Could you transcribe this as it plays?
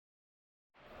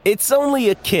It's only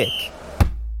a kick,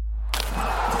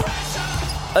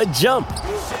 a jump,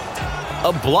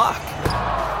 a block.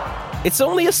 It's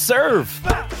only a serve.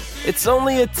 It's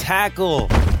only a tackle,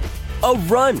 a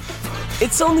run.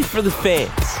 It's only for the fans.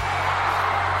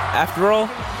 After all,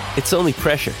 it's only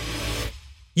pressure.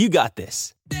 You got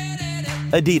this.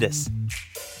 Adidas.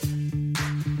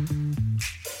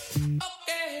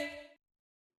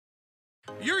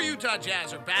 Your Utah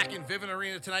Jazz are back in Vivint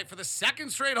Arena tonight for the second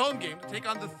straight home game to take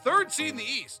on the third seed in the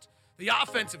East, the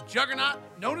offensive juggernaut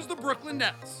known as the Brooklyn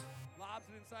Nets. Lobs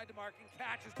it inside to Markin,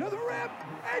 catches to the rim,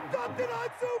 and dumped it on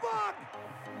Zubac.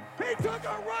 He took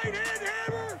a right-hand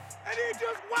hammer, and he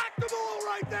just whacked the ball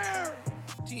right there.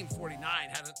 Team 49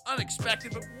 had an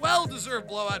unexpected but well-deserved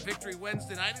blowout victory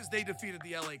Wednesday night as they defeated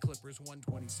the LA Clippers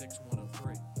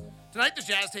 126-103. Tonight, the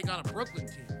Jazz take on a Brooklyn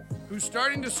team who's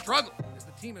starting to struggle as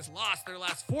the team has lost their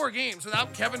last 4 games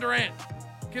without Kevin Durant.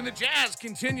 Can the Jazz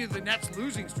continue the Nets'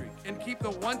 losing streak and keep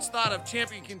the once thought of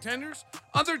champion contenders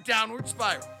on their downward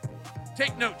spiral?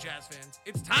 Take note, Jazz fans.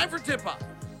 It's time for tip-off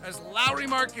as Lauri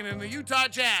Markkanen and the Utah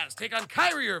Jazz take on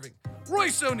Kyrie Irving,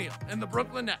 Royce O'Neal, and the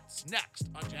Brooklyn Nets next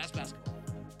on Jazz Basketball.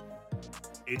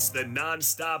 It's the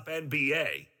nonstop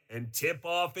NBA, and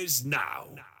tip-off is now.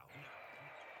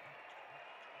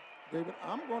 David,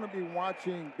 I'm going to be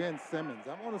watching Ben Simmons.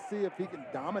 I want to see if he can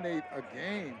dominate a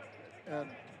game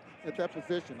at that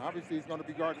position. Obviously, he's going to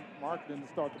be guarding Markkanen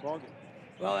to start the ballgame.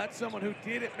 Well, that's someone who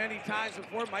did it many times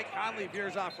before. Mike Conley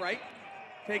veers off right,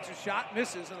 takes a shot,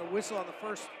 misses, and a whistle on the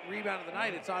first rebound of the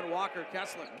night. It's on Walker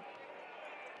Kessler.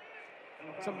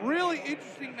 Some really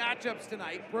interesting matchups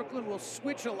tonight. Brooklyn will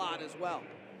switch a lot as well.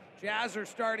 Jazz are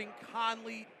starting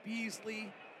Conley,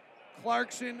 Beasley,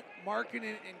 Clarkson,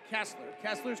 Markkanen, and Kessler.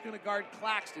 Kessler's going to guard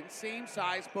Claxton, same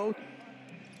size, both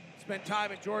spent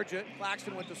time at Georgia.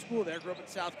 Claxton went to school there, grew up in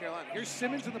South Carolina. Here's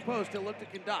Simmons in the post. He'll look to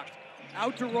conduct.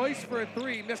 Out to Royce for a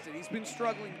 3, missed it. He's been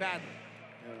struggling badly.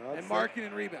 Yeah, and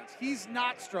Markkanen rebounds. He's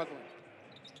not struggling.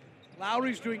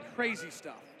 Lowry's doing crazy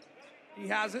stuff. He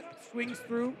has it, swings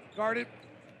through, guarded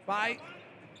by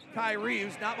Kyrie,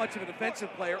 who's not much of a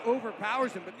defensive player,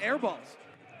 overpowers him, but airballs.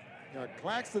 Yeah,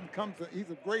 Claxton he's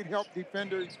a great help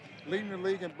defender, leading the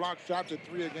league in block shots at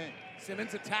 3 a game.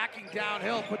 Simmons attacking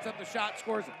downhill, puts up the shot,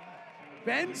 scores it.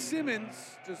 Ben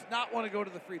Simmons does not want to go to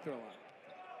the free throw line.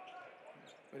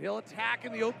 But he'll attack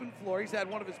in the open floor. He's had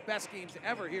one of his best games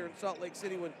ever here in Salt Lake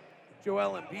City when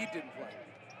Joel Embiid didn't play.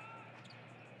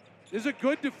 This is a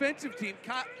good defensive team.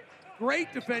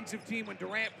 Great defensive team when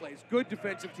Durant plays. Good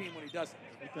defensive team when he doesn't.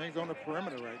 Everything's on the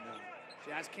perimeter right now.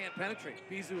 Jazz can't penetrate.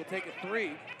 Beasley will take a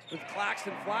 3 with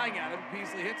Claxton flying at him.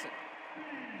 Beasley hits it.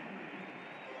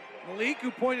 Malik,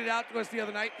 who pointed out to us the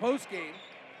other night post-game,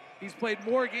 he's played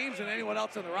more games than anyone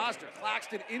else on the roster.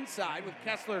 Claxton inside with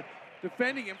Kessler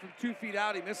defending him from 2 feet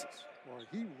out. He misses. Boy,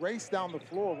 he raced down the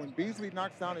floor. When Beasley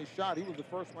knocks down his shot, he was the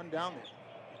first one down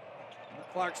there.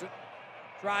 Clarkson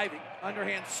driving,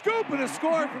 underhand scoop and a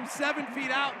score from 7 feet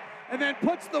out, and then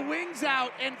puts the wings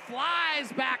out and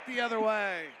flies back the other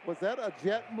way. Was that a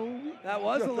jet move? That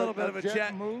was a little bit of a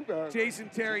jet move. Jason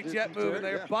Terry jet move, and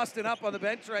they're busting up on the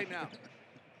bench right now.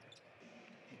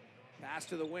 Pass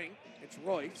to the wing. It's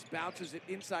Royce. Bounces it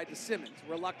inside to Simmons.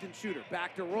 Reluctant shooter.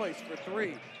 Back to Royce for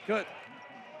 3. Good.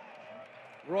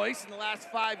 Royce in the last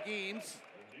 5 games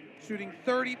shooting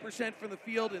 30% from the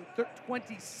field and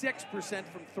 26%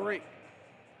 from 3.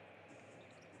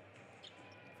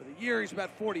 For the year, he's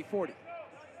about 40-40.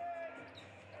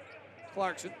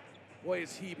 Clarkson. Boy,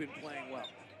 has he been playing well.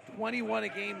 21 a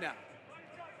game now.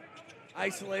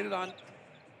 Isolated on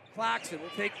Claxton. Will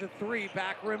take the 3.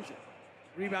 Back rims it.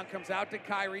 Rebound comes out to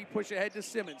Kyrie, push ahead to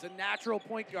Simmons. A natural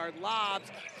point guard,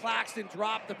 lobs. Claxton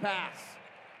dropped the pass.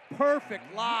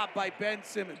 Perfect lob by Ben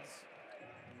Simmons.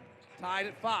 Tied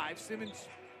at 5. Simmons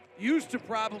used to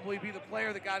probably be the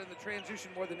player that got in the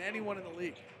transition more than anyone in the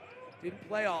league. Didn't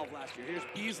play all of last year. Here's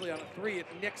Beasley on a 3. It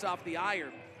nicks off the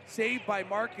iron. Saved by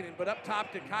Markkanen, but up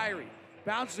top to Kyrie.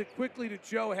 Bounces it quickly to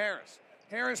Joe Harris.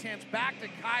 Harris hands back to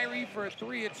Kyrie for a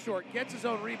 3. It's short. Gets his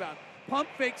own rebound. Pump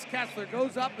fakes Kessler,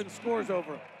 goes up and scores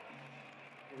over him.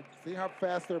 See how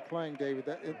fast they're playing, David.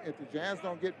 If the Jazz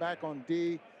don't get back on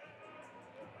D,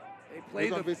 there's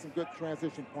going to be some good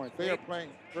transition points. They are playing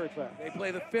very fast. They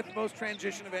play the 5th most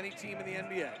transition of any team in the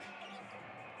NBA.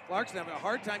 Clarkson having a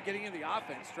hard time getting in the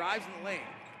offense. Drives in the lane.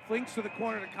 Flinks to the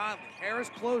corner to Conley. Harris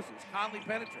closes. Conley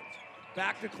penetrates.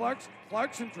 Back to Clarkson.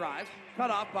 Clarkson drives.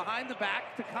 Cut off behind the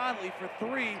back to Conley for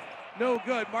 3. No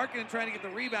good. Markkanen trying to get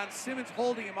the rebound. Simmons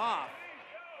holding him off.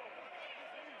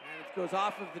 And it goes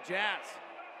off of the Jazz.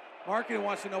 Markkanen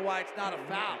wants to know why it's not a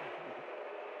foul.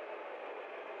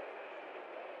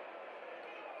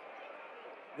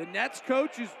 The Nets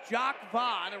coach is Jock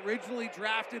Vaughn, originally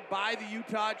drafted by the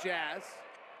Utah Jazz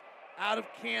out of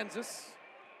Kansas.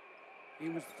 He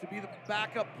was to be the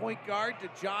backup point guard to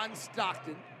John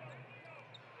Stockton.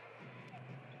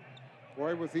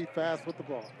 Boy, was he fast with the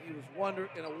ball. He was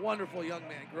a wonderful young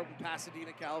man. Grew up in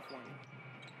Pasadena, California.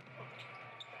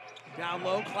 Down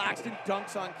low, Claxton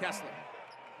dunks on Kessler.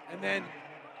 And then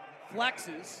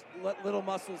flexes what little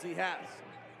muscles he has.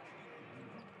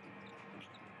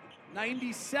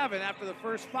 97 after the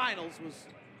first finals was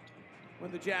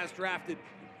when the Jazz drafted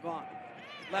Vaughn.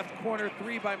 Left corner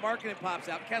three by Markkanen pops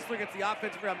out. Kessler gets the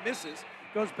offensive rebound, misses,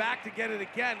 goes back to get it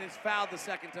again, and is fouled the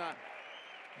second time.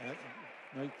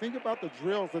 Now you think about the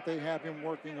drills that they have him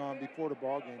working on before the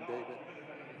ball game,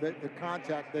 David. The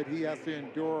contact that he has to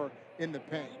endure in the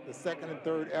paint, the second and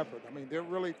third effort. I mean, they're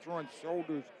really throwing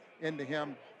shoulders into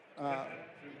him,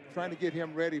 trying to get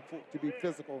him ready to be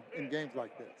physical in games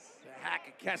like this. The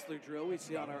Hackett Kessler drill we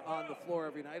see on the floor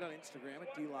every night on Instagram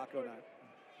at DLock09.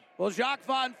 Well, Jacques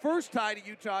Vaughn first tie to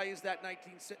Utah is that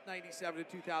 1997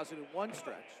 to 2001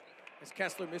 stretch. As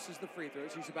Kessler misses the free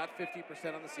throws, he's about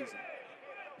 50% on the season.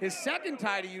 His second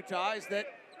tie to Utah is that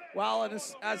while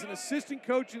as an assistant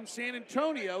coach in San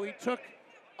Antonio, he took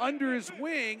under his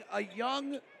wing a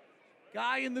young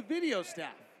guy in the video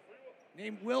staff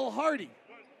named Will Hardy.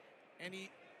 And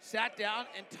he sat down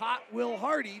and taught Will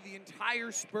Hardy the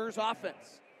entire Spurs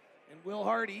offense. And Will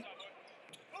Hardy,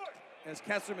 as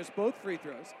Kessler missed both free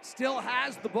throws, still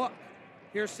has the book.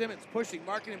 Here's Simmons pushing,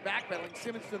 Markkanen and backpedaling.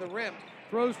 Simmons to the rim,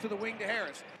 throws to the wing to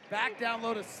Harris. Back down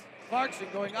low to Clarkson,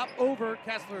 going up over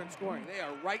Kessler and scoring. They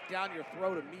are right down your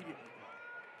throat immediately.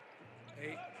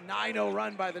 A 9-0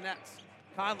 run by the Nets.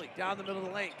 Conley down the middle of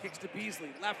the lane, kicks to Beasley.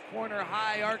 Left corner,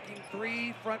 high arcing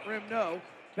three, front rim no.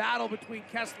 Battle between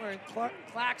Kessler and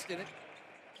Claxton. It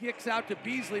kicks out to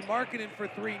Beasley. Markkanen for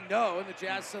three, no, and the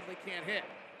Jazz suddenly can't hit.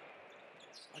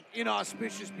 An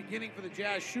inauspicious beginning for the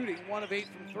Jazz shooting, 1 of 8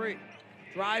 from 3.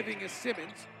 Driving is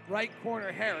Simmons, right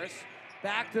corner Harris.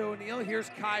 Back to O'Neal, here's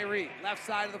Kyrie, left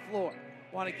side of the floor.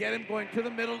 Want to get him going to the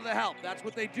middle of the help. That's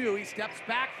what they do. He steps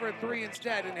back for a three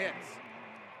instead and hits.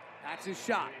 That's his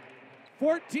shot.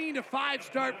 14-5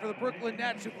 start for the Brooklyn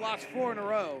Nets, who've lost 4 in a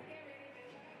row.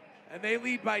 And they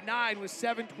lead by 9 with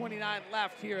 7:29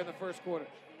 left here in the first quarter.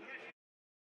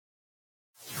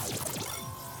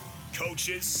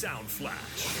 Coach's Sound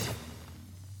Flash.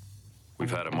 We've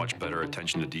had a much better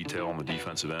attention to detail on the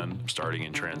defensive end, starting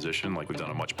in transition. Like, we've done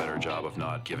a much better job of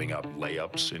not giving up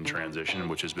layups in transition,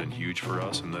 which has been huge for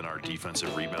us. And then our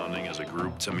defensive rebounding as a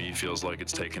group, to me, feels like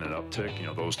it's taken an uptick. You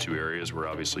know, those two areas were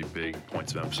obviously big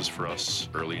points of emphasis for us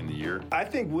early in the year. I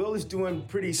think Will is doing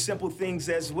pretty simple things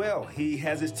as well. He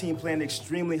has his team playing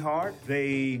extremely hard.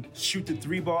 They shoot the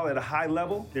three ball at a high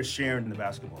level. They're sharing the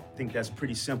basketball. I think that's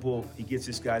pretty simple. He gets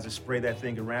his guys to spray that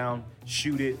thing around,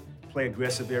 shoot it, play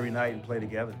aggressive every night, and play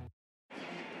together.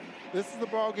 This is the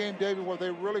ball game, David, where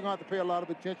they're really going to have to pay a lot of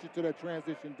attention to that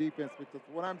transition defense, because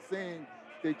what I'm seeing,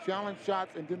 they challenge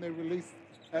shots and then they release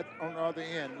on the other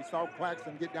end. We saw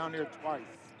Claxton get down there twice.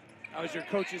 That was your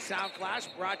Coach's Sound Flash,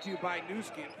 brought to you by Nu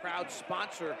Skin, proud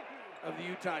sponsor of the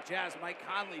Utah Jazz. Mike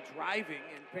Conley driving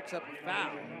and picks up a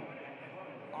foul.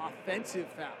 Offensive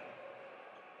foul.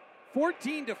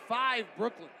 14-5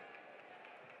 Brooklyn.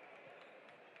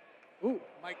 Ooh,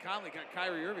 Mike Conley got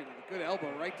Kyrie Irving with a good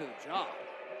elbow right to the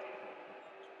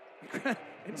jaw.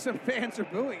 And some fans are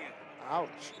booing it. Ouch.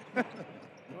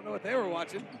 Don't know what they were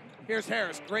watching. Here's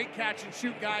Harris, great catch and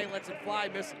shoot guy, lets it fly,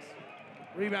 misses.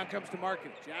 Rebound comes to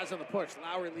Markkanen. Jazz on the push,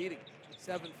 Lowry leading.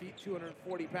 7 feet,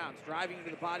 240 pounds. Driving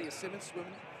into the body of Simmons,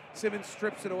 swimming. Simmons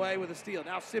strips it away with a steal.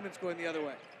 Now Simmons going the other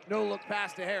way. No look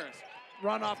pass to Harris.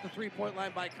 Run off the three-point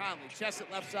line by Conley. Chest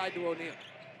it left side to O'Neal.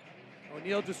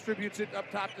 O'Neal distributes it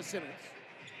up top to Simmons.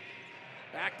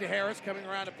 Back to Harris, coming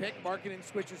around a pick. Markkanen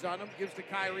switches on him, gives to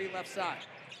Kyrie left side.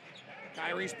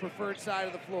 Kyrie's preferred side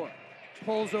of the floor.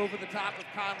 Pulls over the top of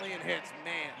Conley and hits.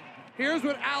 Man. Here's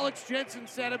what Alex Jensen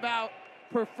said about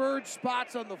preferred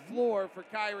spots on the floor for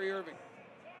Kyrie Irving.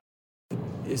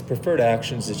 His preferred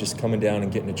actions is just coming down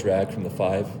and getting a drag from the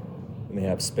 5 when they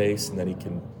have space, and then he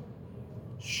can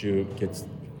shoot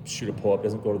a pull-up.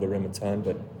 Doesn't go to the rim a ton,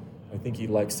 but I think he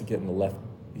likes to get in the left.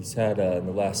 He's had, in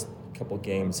the last couple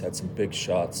games, had some big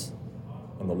shots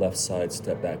on the left side,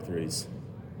 step-back threes.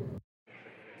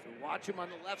 So watch him on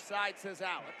the left side, says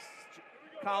Alex.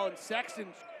 Colin Sexton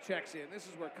checks in. This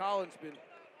is where Colin's been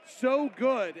so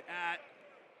good at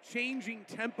changing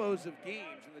tempos of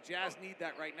games, and the Jazz need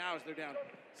that right now as they're down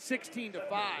 16-5.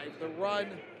 The run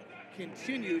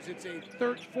continues. It's a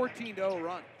 14-0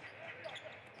 run.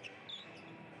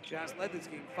 Jazz led this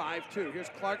game 5-2. Here's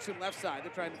Clarkson left side.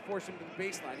 They're trying to force him to the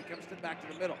baseline. He comes back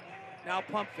to the middle. Now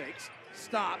pump fakes.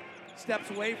 Stop. Steps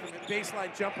away from it.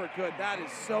 Baseline jumper good. That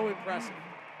is so impressive.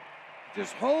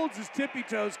 Just holds his tippy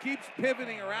toes, keeps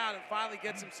pivoting around, and finally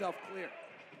gets himself clear.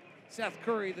 Seth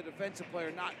Curry, the defensive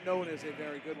player, not known as a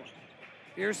very good one.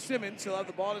 Here's Simmons. He'll have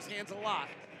the ball in his hands a lot.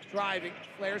 Driving.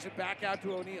 Flares it back out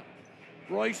to O'Neal.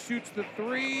 Royce shoots the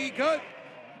three. Good.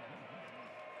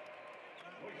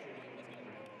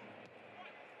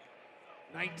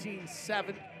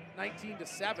 (19-7),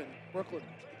 19-7, Brooklyn.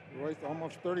 Royce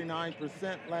almost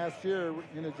 39% last year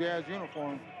in a Jazz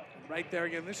uniform. Right there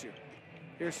again this year.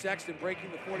 Here's Sexton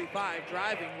breaking the 45,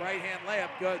 driving, right-hand layup,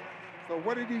 good. So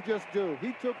what did he just do?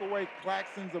 He took away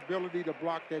Claxton's ability to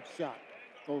block that shot.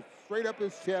 Goes straight up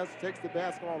his chest, takes the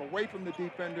basketball away from the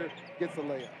defender, gets a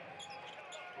layup.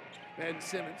 Ben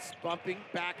Simmons bumping,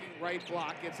 backing, right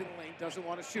block, gets in the lane, doesn't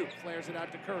want to shoot, flares it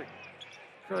out to Curry.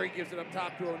 Curry gives it up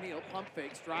top to O'Neal, pump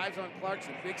fakes, drives on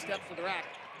Clarkson, big steps to the rack,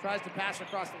 tries to pass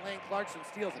across the lane, Clarkson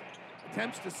steals it.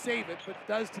 Attempts to save it, but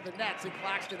does to the nets, and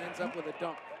Claxton ends up with a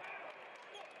dunk.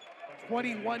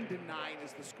 21-9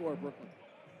 is the score, Brooklyn.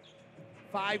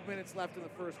 5 minutes left in the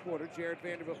first quarter. Jared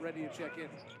Vanderbilt ready to check in.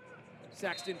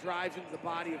 Sexton drives into the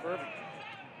body of Irving.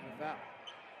 And a foul.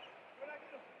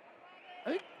 I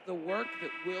think the work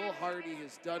that Will Hardy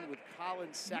has done with Colin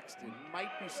Sexton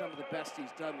might be some of the best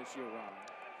he's done this year, Ron.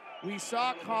 We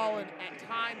saw Colin at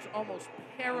times almost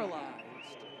paralyzed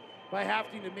by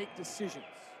having to make decisions.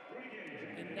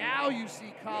 And now you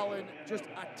see Colin just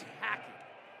attacking.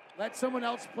 Let someone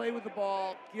else play with the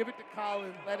ball, give it to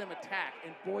Colin, let him attack,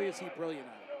 and boy is he brilliant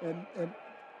at it. And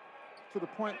to the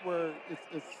point where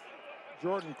it's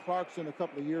Jordan Clarkson a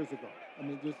couple of years ago. I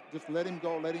mean, just let him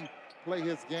go, let him play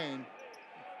his game.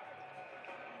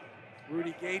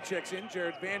 Rudy Gay checks in,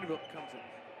 Jared Vanderbilt comes in.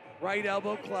 Right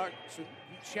elbow, Clarkson,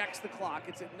 he checks the clock,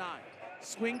 it's at 9.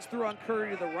 Swings through on Curry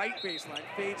to the right baseline,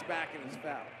 fades back and is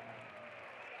fouled.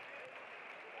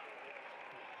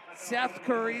 Seth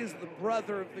Curry is the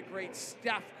brother of the great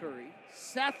Steph Curry.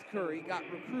 Seth Curry got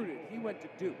recruited. He went to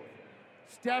Duke.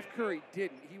 Steph Curry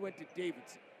didn't. He went to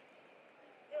Davidson.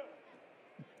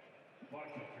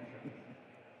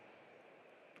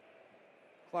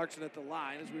 Clarkson at the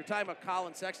line. As we were talking about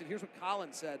Colin Sexton, here's what Colin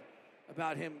said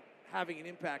about him having an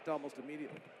impact almost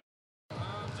immediately.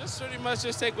 Just pretty much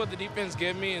just take what the defense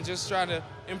give me and just try to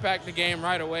impact the game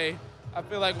right away. I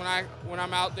feel like when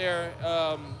I'm out there,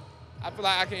 I feel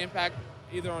like I can impact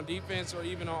either on defense or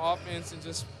even on offense and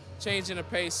just changing the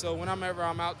pace. So whenever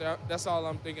I'm out there, that's all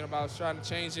I'm thinking about is trying to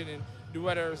change it and do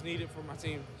whatever is needed for my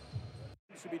team.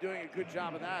 Should be doing a good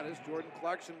job of that as Jordan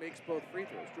Clarkson makes both free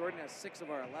throws. Jordan has 6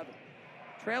 of our 11.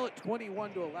 Trail at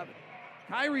 21-11.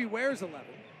 Kyrie wears 11.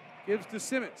 Gives to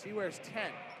Simmons. He wears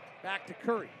 10. Back to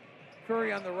Curry.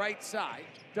 Curry on the right side.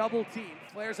 Double team.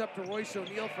 Flares up to Royce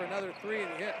O'Neal for another 3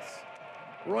 and he hits.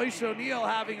 Royce O'Neal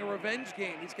having a revenge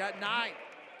game. He's got 9.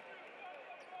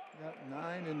 Got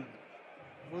 9, and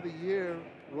for the year,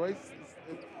 Royce is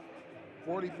at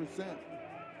 40%.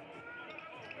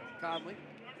 Conley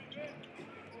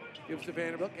gives to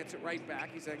Vanderbilt, gets it right back.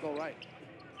 He's angle right.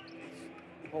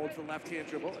 Holds the left-hand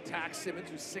dribble, attacks Simmons,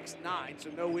 who's 6'9",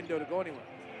 so no window to go anywhere.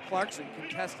 Clarkson,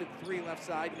 contested 3 left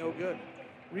side, no good.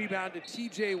 Rebound to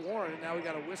T.J. Warren, and now we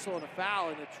got a whistle and a foul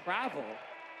and a travel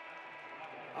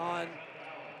on...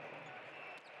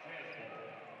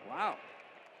 Wow.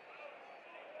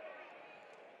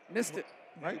 Missed it.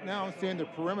 Right now, I'm seeing the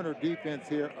perimeter defense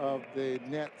here of the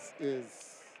Nets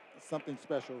is something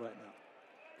special right now.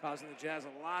 Causing the Jazz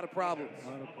a lot of problems. A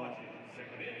lot of problems.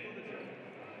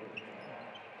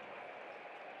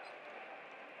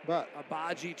 But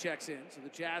Abaji checks in, so the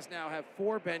Jazz now have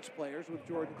 4 bench players with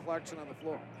Jordan Clarkson on the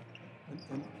floor.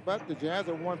 But the Jazz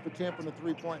are 1 for 10 from the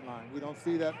three-point line. We don't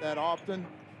see that often.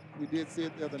 We did see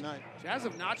it the other night. Jazz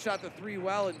have not shot the 3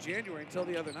 well in January until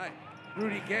the other night.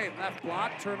 Rudy Gay, left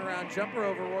block, turnaround jumper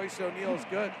over Royce O'Neal is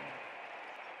good.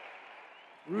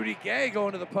 Rudy Gay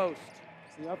going to the post.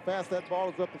 See how fast that ball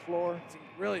is up the floor? It's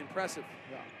really impressive.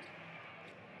 Yeah.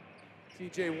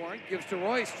 T.J. Warren gives to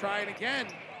Royce, trying again.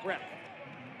 Brick.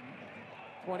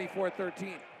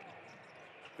 24-13.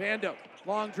 Vando,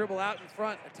 long dribble out in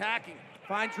front, attacking.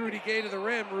 Finds Rudy Gay to the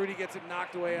rim. Rudy gets it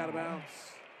knocked away out of bounds.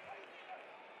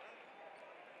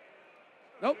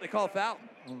 Nope, they call a foul.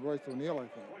 On Royce O'Neal, I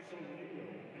think.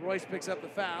 Royce picks up the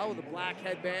foul with a black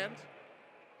headband.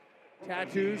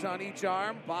 Tattoos on each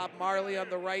arm. Bob Marley on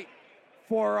the right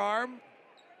forearm.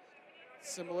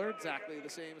 Similar, exactly the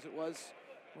same as it was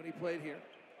when he played here.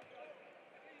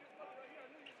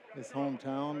 His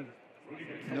hometown,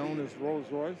 known as Rolls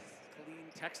Royce.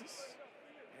 Killeen, Texas.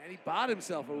 And he bought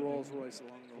himself a Rolls Royce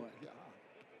along the way.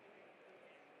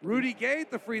 Rudy Gay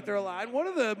at the free throw line. One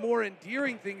of the more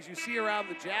endearing things you see around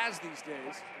the Jazz these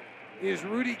days is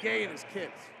Rudy Gay and his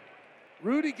kids.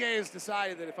 Rudy Gay has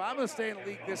decided that if I'm going to stay in the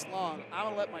league this long, I'm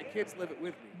going to let my kids live it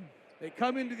with me. They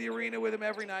come into the arena with him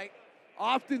every night.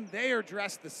 Often they are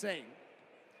dressed the same.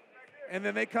 And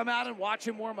then they come out and watch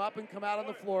him warm up and come out on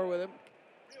the floor with him.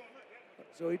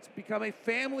 So it's become a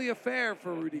family affair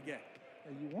for Rudy Gay.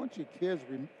 And you want your kids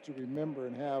to remember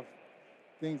and have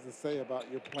things to say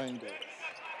about your playing days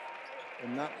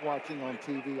and not watching on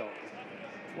TV all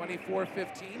the time.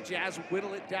 24-15, Jazz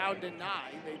whittle it down to 9.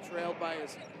 They trailed by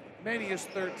as many as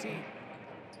 13.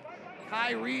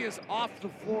 Kyrie is off the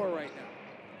floor right now.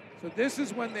 So this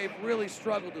is when they've really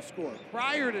struggled to score.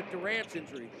 Prior to Durant's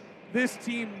injury, this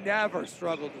team never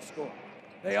struggled to score.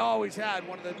 They always had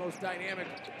one of the most dynamic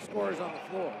scorers on the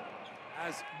floor.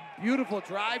 As beautiful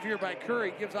drive here by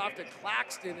Curry, gives off to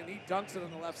Claxton, and he dunks it on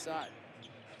the left side.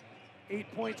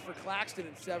 8 points for Claxton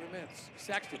in 7 minutes.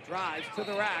 Sexton drives to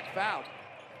the rack, foul.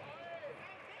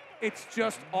 It's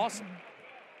just awesome.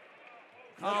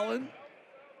 Colin,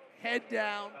 head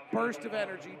down, burst of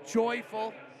energy,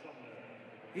 joyful.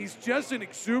 He's just an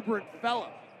exuberant fella.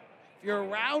 If you're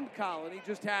around Colin, he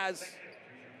just has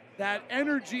that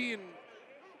energy and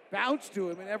bounce to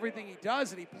him in everything he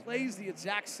does, and he plays the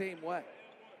exact same way.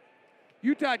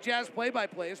 Utah Jazz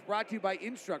play-by-play is brought to you by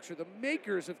Instructure, the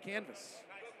makers of Canvas.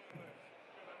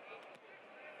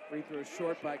 Free throw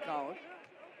short by Colin.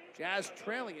 Jazz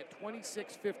trailing at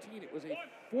 26-15. It was a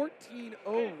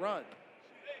 14-0 run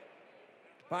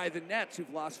by the Nets,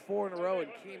 who've lost 4 in a row and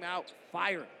came out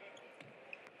firing.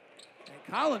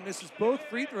 And Colin misses both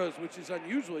free throws, which is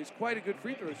unusual. He's quite a good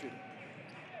free throw shooter.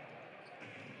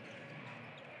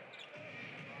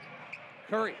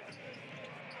 Curry.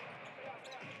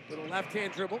 Little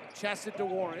left-hand dribble, chested to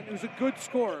Warren, who's a good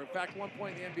scorer. In fact, 1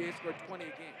 point in the NBA, scored 20 a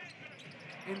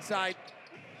game. Inside,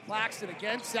 Claxton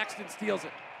again. Sexton steals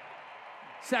it.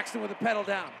 Sexton with a pedal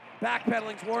down.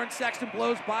 Backpedaling's Warren. Sexton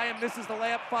blows by him, misses the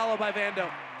layup, followed by Vando.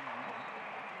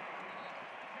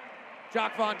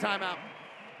 Jacque Vaughn timeout.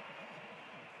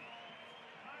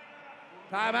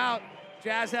 Timeout.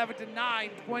 Jazz have it to 9,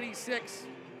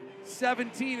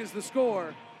 26-17 is the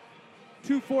score.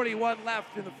 2:41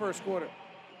 left in the first quarter.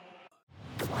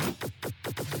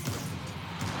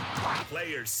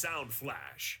 Players Sound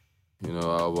Flash. You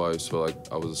know, I've always felt like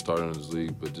I was a starter in this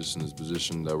league, but just in this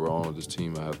position that we're on with this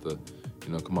team, I have to,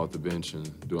 come off the bench and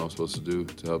do what I'm supposed to do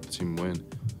to help the team win.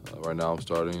 Right now I'm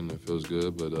starting, it feels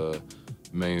good, but the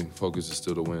main focus is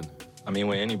still to win. I mean,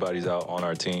 when anybody's out on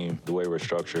our team, the way we're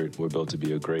structured, we're built to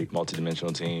be a great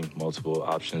multidimensional team, multiple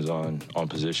options on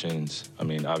positions. I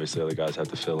mean, obviously other guys have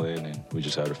to fill in, and we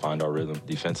just have to find our rhythm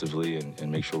defensively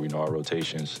and make sure we know our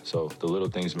rotations. So the little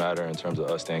things matter in terms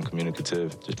of us staying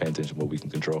communicative, just paying attention to what we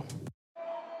can control.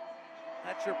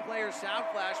 That's your Player Sound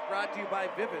Flash, brought to you by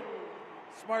Vivint.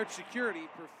 Smart security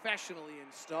professionally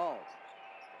installed.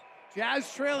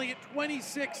 Jazz trailing at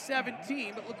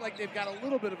 26-17, but look like they've got a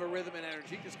little bit of a rhythm and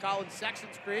energy because Colin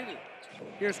Sexton's created it.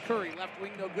 Here's Curry, left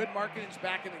wing no good. Markkanen's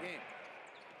back in the game.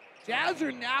 Jazz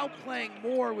are now playing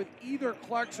more with either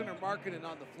Clarkson or Markkanen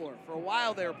on the floor. For a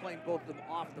while, they were playing both of them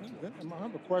off the floor. I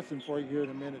have a question for you here in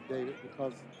a minute, David,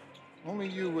 because only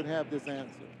you would have this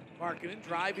answer. Markkanen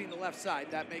driving the left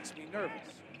side. That makes me nervous.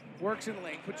 Works in the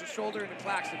lane, puts his shoulder into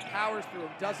Claxton, powers through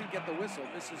him, doesn't get the whistle,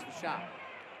 misses the shot.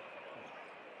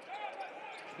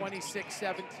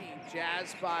 26-17,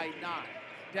 Jazz by 9,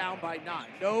 down by 9.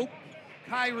 No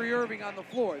Kyrie Irving on the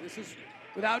floor. This is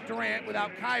without Durant,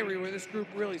 without Kyrie, where this group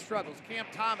really struggles. Cam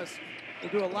Thomas will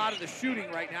do a lot of the shooting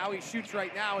right now. He shoots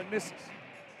right now and misses.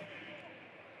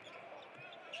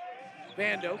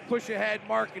 Vando, push ahead,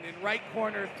 Markkanen, right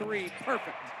corner 3,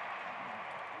 perfect.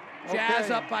 Jazz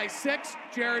up by 6,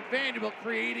 Jared Vanderbilt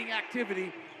creating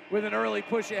activity with an early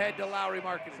push ahead to Lauri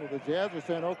Markkanen. So the Jazz are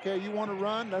saying, okay, you want to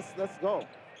run? Let's go.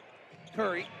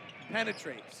 Curry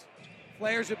penetrates,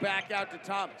 flares it back out to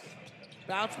Thomas.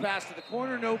 Bounce pass to the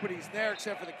corner, nobody's there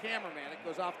except for the cameraman. It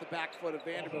goes off the back foot of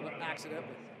Vanderbilt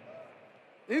accidentally.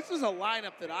 This is a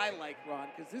lineup that I like, Ron,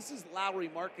 because this is Lauri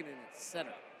Markkanen at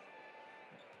center.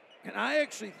 And I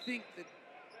actually think that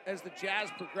as the Jazz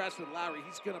progress with Lauri,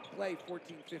 he's going to play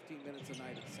 14, 15 minutes a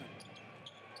night at center.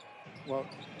 Well,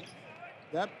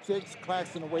 that takes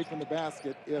Claxton away from the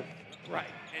basket if...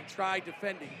 Right, and try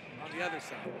defending on the other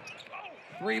side.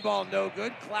 3 ball, no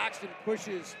good. Claxton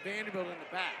pushes Vanderbilt in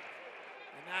the back,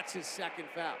 and that's his second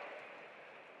foul.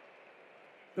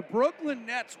 The Brooklyn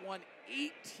Nets won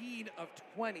 18 of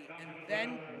 20, and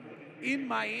then in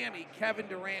Miami, Kevin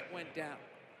Durant went down.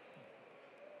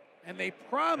 And they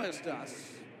promised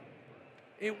us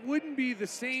it wouldn't be the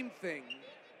same thing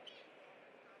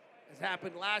as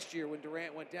happened last year when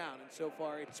Durant went down. And so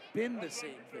far, it's been the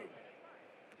same thing.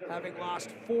 Having lost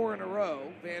 4 in a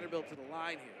row, Vanderbilt to the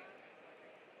line here.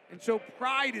 And so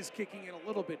pride is kicking in a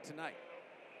little bit tonight.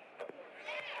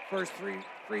 First free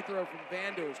throw from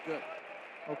Vando is good.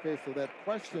 Okay, so that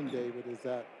question, David, is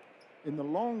that in the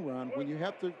long run, when you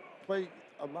have to play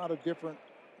a lot of different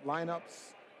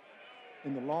lineups,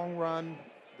 in the long run,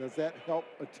 does that help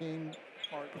a team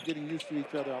or getting used to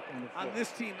each other out on the floor? On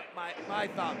this team, my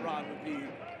thought, Ron, would be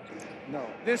no.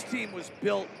 This team was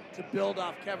built to build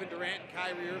off Kevin Durant and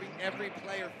Kyrie Irving. Every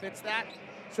player fits that.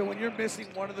 So when you're missing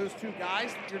one of those two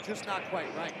guys, you're just not quite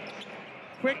right.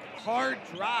 Quick, hard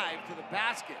drive to the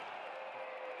basket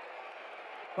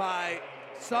by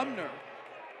Sumner.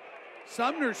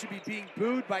 Sumner should be being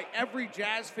booed by every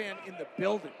Jazz fan in the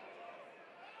building.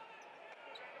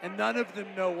 And none of them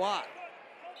know why.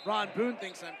 Ron Boone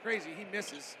thinks I'm crazy. He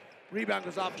misses. Rebound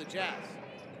goes off the Jazz.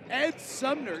 Ed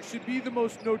Sumner should be the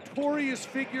most notorious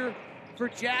figure for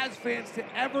Jazz fans to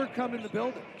ever come in the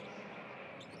building.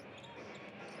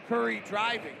 Curry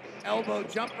driving. Elbow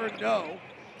jumper, no.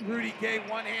 Rudy Gay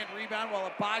one-hand rebound while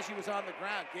Agbaji was on the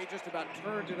ground. Gay just about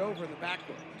turned it over in the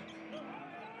backcourt.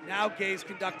 Now Gay's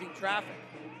conducting traffic.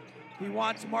 He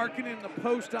wants Markkanen in the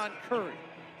post on Curry.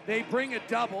 They bring a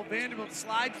double. Vanderbilt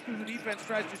slides through the defense,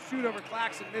 tries to shoot over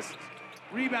Claxton, misses.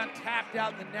 Rebound tapped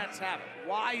out, and the Nets have it.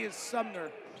 Why is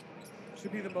Sumner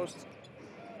should be the most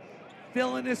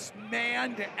villainous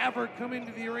man to ever come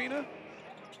into the arena?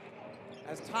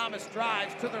 As Thomas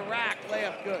drives to the rack,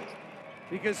 layup good.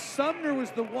 Because Sumner was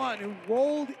the one who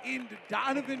rolled into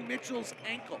Donovan Mitchell's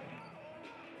ankle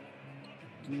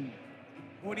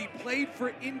when he played for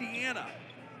Indiana,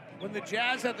 when the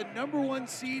Jazz had the #1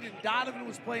 seed and Donovan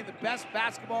was playing the best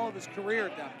basketball of his career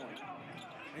at that point.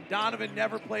 And Donovan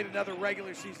never played another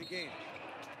regular season game.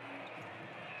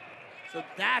 So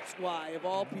that's why, of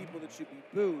all people that should be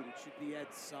booed, it should be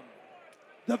Ed Sumner.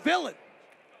 The villain.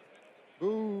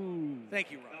 Boo.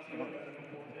 Thank you, Rob.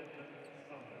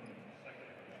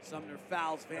 Sumner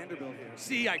fouls Vanderbilt here.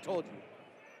 See, I told you.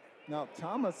 Now,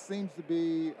 Thomas seems to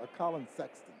be a Colin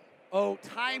Sexton. Oh,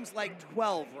 times like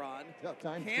 12, Ron. Yeah,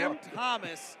 times Cam 12.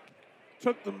 Thomas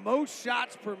took the most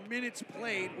shots per minutes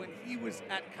played when he was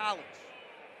at college.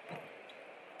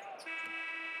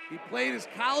 He played his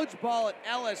college ball at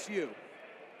LSU.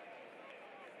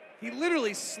 He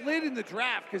literally slid in the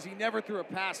draft because he never threw a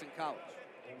pass in college.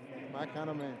 My kind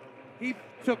of man. He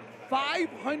took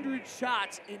 500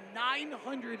 shots in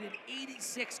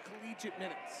 986 collegiate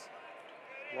minutes.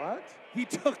 What? He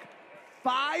took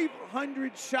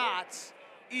 500 shots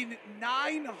in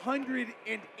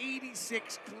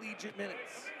 986 collegiate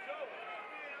minutes.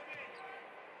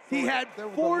 So He had there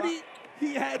was 40.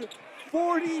 He had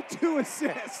 42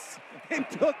 assists and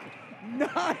took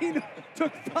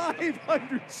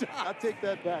 500 shots. I take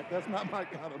that back. That's not my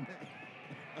kind of man.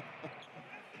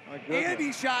 My goodness. And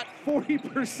he shot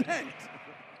 40%.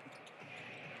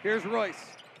 Here's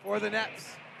Royce for the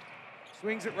Nets.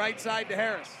 Swings it right side to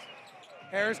Harris.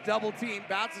 Harris double team,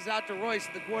 bounces out to Royce.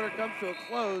 The quarter comes to a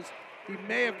close. He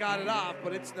may have got it off,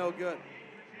 but it's no good.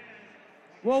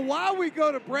 Well, while we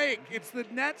go to break, it's the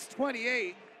Nets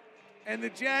 28 and the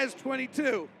Jazz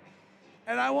 22.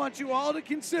 And I want you all to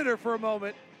consider for a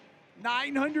moment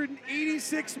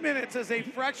 986 minutes as a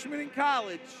freshman in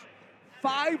college,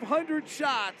 500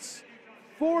 shots,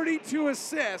 42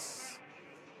 assists,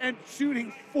 and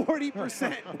shooting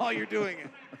 40% while you're doing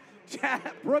it.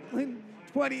 Brooklyn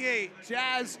 28,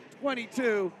 Jazz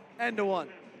 22, end to 1.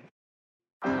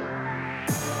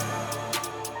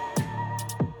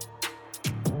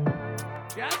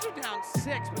 Jazz are down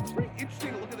 6, but it's pretty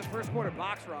interesting to look at the first quarter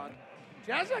box, Ron.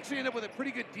 Jazz actually ended up with a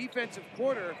pretty good defensive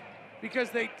quarter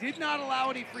because they did not allow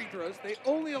any free throws. They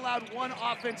only allowed one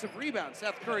offensive rebound.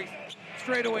 Seth Curry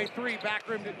straightaway 3, back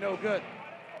rimmed it no good.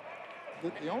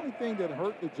 The only thing that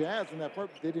hurt the Jazz in that part,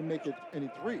 they didn't make any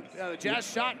threes. Yeah, the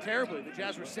Jazz shot terribly. The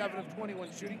Jazz were 7 of 21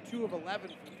 shooting, 2 of 11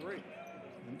 from 3.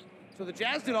 So the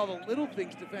Jazz did all the little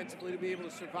things defensively to be able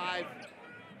to survive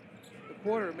the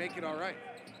quarter and make it all right.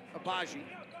 Agbaji,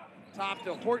 top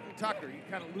to Horton Tucker. He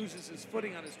kind of loses his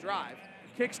footing on his drive.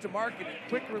 Kicks to Markkanen,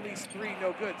 quick release 3,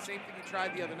 no good. Same thing he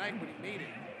tried the other night when he made it.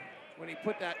 When he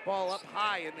put that ball up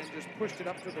high and then just pushed it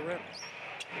up to the rim.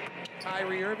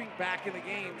 Kyrie Irving back in the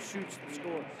game, shoots and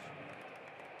scores.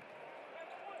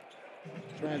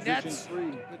 Transition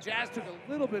 3. The Jazz took a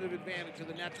little bit of advantage of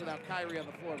the Nets without Kyrie on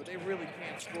the floor, but they really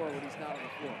can't score when he's not on the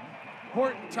floor.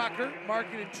 Horton Tucker,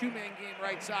 Markkanen 2-man game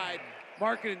right side.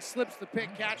 Markkanen slips the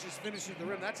pick, catches, finishes the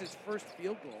rim. That's his first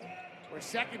field goal, or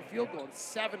second field goal in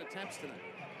 7 attempts tonight.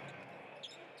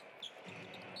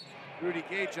 Rudy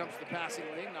Gay jumps the passing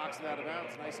lane, knocks it out of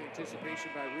bounds. Nice anticipation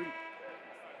by Rudy.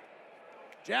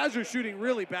 Jazz are shooting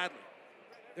really badly.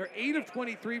 They're 8 of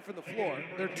 23 from the floor.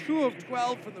 They're 2 of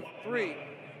 12 from the three,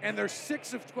 and they're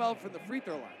 6 of 12 from the free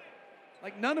throw line.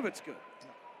 Like, none of it's good.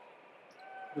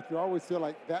 But you always feel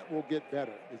like that will get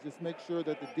better. It's just make sure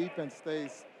that the defense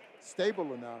stays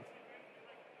stable enough.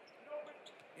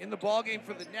 In the ballgame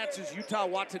for the Nets is Yuta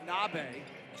Watanabe,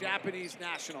 Japanese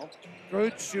national.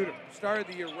 Good shooter. Started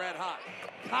the year red hot.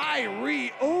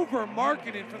 Kyrie over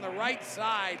Markkanen from the right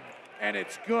side, and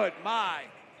it's good.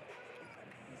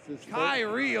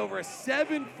 Kyrie over a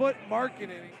 7-foot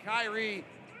Markkanen, and Kyrie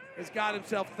has got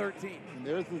himself 13. And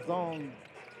there's the zone.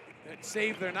 That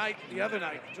saved their night the other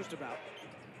night, just about.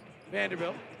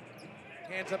 Vanderbilt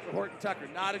hands up to Horton Tucker.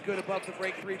 Not a good above the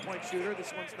break three-point shooter.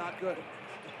 This one's not good.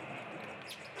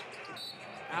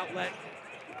 Outlet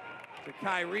to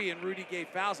Kyrie, and Rudy Gay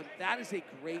fouls him. That is a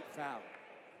great foul.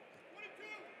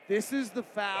 This is the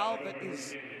foul that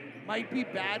might be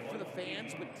bad for the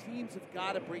fans, but teams have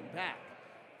got to bring back.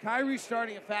 Kyrie's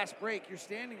starting a fast break. You're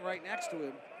standing right next to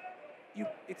him.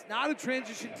 It's not a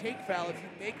transition take foul if you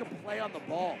make a play on the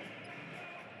ball.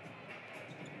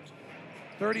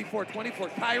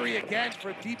 34-24. Kyrie again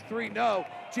for a deep three. No.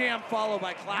 Jam followed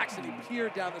by Claxton. He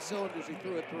peered down the cylinders. He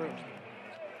threw it through.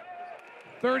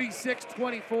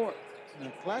 36-24.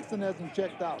 Now, Claxton hasn't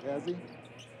checked out, has he?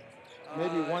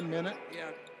 Maybe 1 minute? Yeah,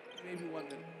 maybe 1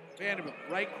 minute. Vanderbilt,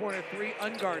 right corner three,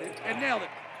 unguarded, and nailed it.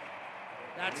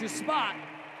 That's his spot.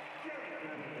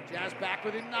 Jazz back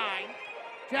within 9.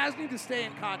 Jazz need to stay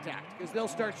in contact because they'll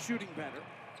start shooting better,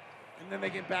 and then they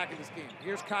get back in this game.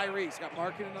 Here's Kyrie. He's got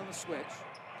Markkanen on the switch.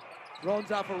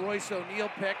 Runs off a Royce O'Neal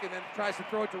pick and then tries to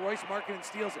throw it to Royce. Markkanen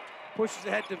steals it. Pushes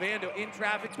ahead to Vando. In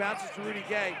traffic, bounces to Rudy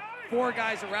Gay. 4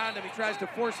 guys around him. He tries to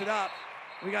force it up.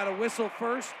 We got a whistle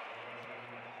first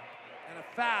and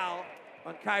a foul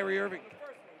on Kyrie Irving.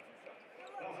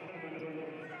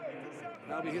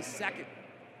 That'll be his second.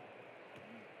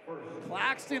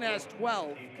 Claxton has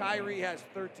 12. Kyrie has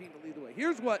 13 to lead the way.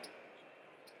 Here's what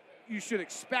you should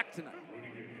expect tonight.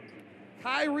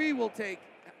 Kyrie will take,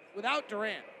 without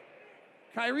Durant,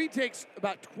 Kyrie takes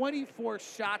about 24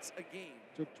 shots a game.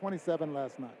 Took 27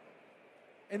 last night.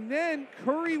 And then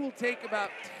Curry will take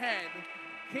about 10.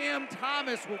 Cam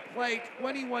Thomas will play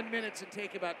 21 minutes and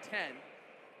take about 10.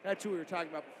 That's who we were talking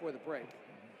about before the break.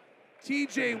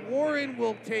 TJ Warren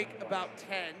will take about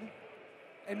 10.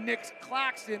 And Nick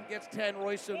Claxton gets 10.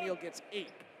 Royce O'Neal gets 8.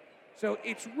 So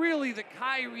it's really the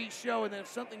Kyrie show, and then if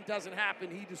something doesn't happen,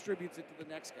 he distributes it to the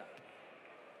next guy.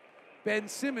 Ben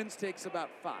Simmons takes about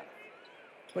 5,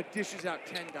 but dishes out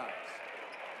 10 guys.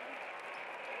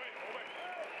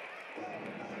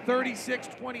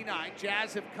 36-29,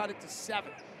 Jazz have cut it to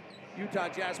 7. Utah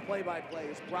Jazz play-by-play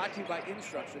is brought to you by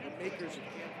Instructure, the makers of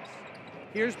campus.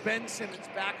 Here's Ben Simmons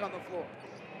back on the floor.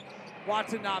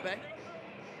 Watanabe,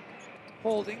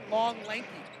 holding, long, lanky,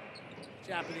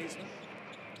 Japaneseman.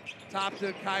 Top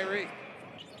to Kyrie.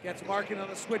 Gets Markkanen on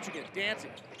the switch again, dancing.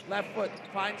 Left foot,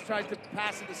 tries to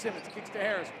pass it to Simmons, kicks to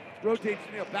Harris. Rotates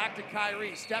to Neal, back to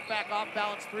Kyrie. Step back off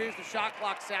balance three as the shot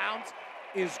clock sounds.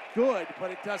 Is good,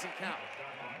 but it doesn't count.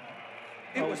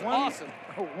 It was awesome.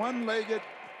 A one-legged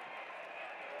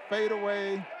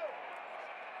fadeaway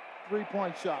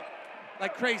three-point shot.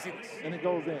 Like craziness. And it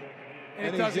goes in.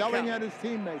 And he's yelling at his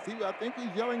teammates. I think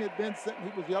he's yelling at Ben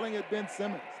Simmons. He was yelling at Ben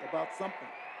Simmons about something.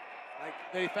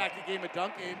 Like, in fact, he gave him a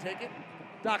dunk and he didn't take it.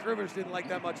 Doc Rivers didn't like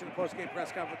that much in the post-game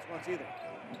press conference once either.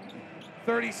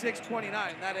 36-29,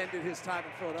 that ended his time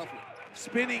in Philadelphia.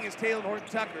 Spinning is Taylor Horton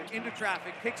Tucker into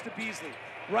traffic, kicks to Beasley.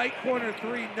 Right corner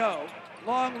three, no.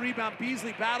 Long rebound,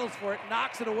 Beasley battles for it,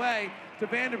 knocks it away to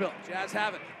Vanderbilt. Jazz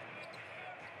have it.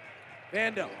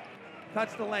 Vando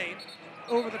cuts the lane,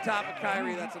 over the top of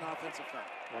Kyrie, that's an offensive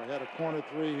foul. I had a corner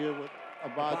three here with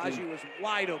Agbaji. Agbaji was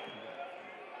wide open.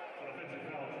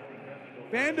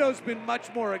 Vando's been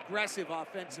much more aggressive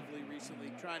offensively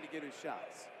recently, trying to get his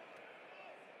shots.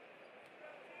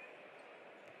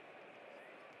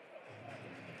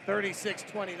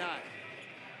 (36-29).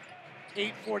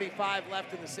 8:45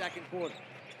 left in the second quarter.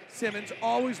 Simmons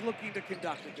always looking to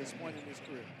conduct at this point in his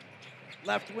career.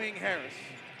 Left wing Harris.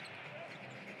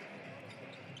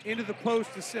 Into the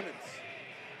post to Simmons.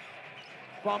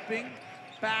 Bumping,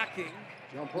 backing,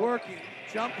 working,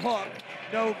 jump hook,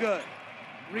 no good.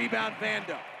 Rebound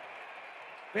Vando.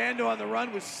 Vando on the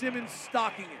run with Simmons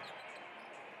stalking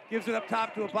it. Gives it up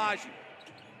top to Agbaji.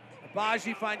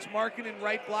 Agbaji finds Markkanen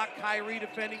right block. Kyrie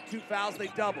defending, 2 fouls, they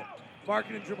double.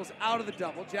 Markkanen dribbles out of the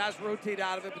double. Jazz rotate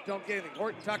out of it, but don't get anything.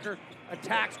 Horton Tucker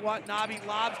attacks Watanabe,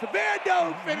 lobs to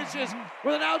Vando, finishes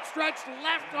with an outstretched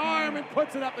left arm and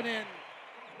puts it up and in.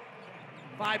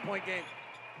 5-point game.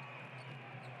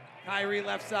 Kyrie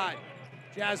left side.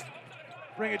 Jazz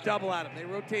bring a double at him. They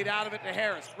rotate out of it to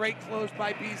Harris. Great close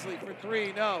by Beasley for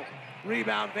 3. No.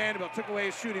 Rebound Vanderbilt. Took away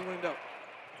his shooting window.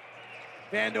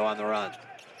 Vando on the run.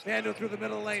 Vando through the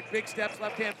middle of the lane. Big steps,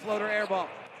 left-hand floater, air ball.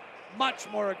 Much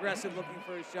more aggressive looking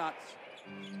for his shots.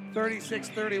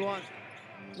 36-31.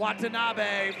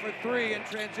 Watanabe for 3 in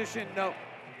transition. No.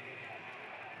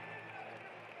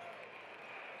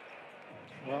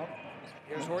 Well,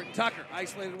 here's Horton Tucker.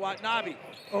 Isolated Watanabe.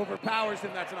 Overpowers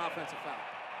him. That's an offensive foul.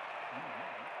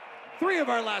 3 of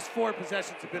our last 4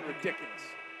 possessions have been ridiculous.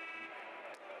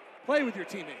 Play with your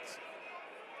teammates.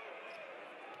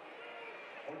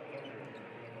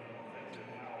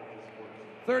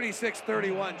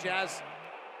 (36-31). Jazz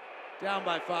down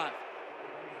by 5.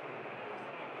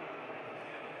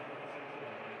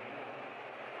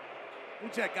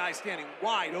 Luchek guy standing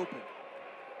wide open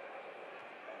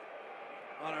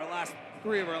on our last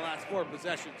 3 of our last 4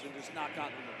 possessions and just not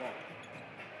gotten him the ball.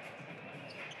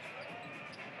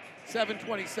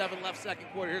 7:27 left second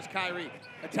quarter. Here's Kyrie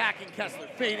attacking Kessler,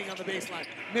 fading on the baseline,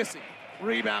 missing.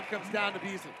 Rebound comes down to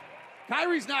Beasley.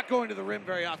 Kyrie's not going to the rim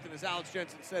very often, as Alex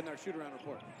Jensen said in our shoot-around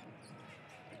report.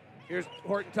 Here's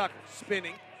Horton Tucker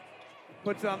spinning,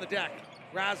 puts it on the deck,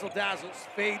 razzle-dazzles,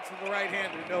 fades to the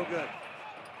right-hander, no good.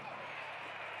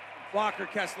 Walker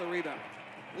Kessler rebound.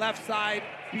 Left side,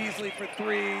 Beasley for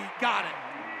 3, got it.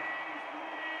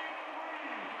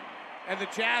 And the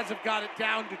Jazz have got it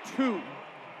down to 2.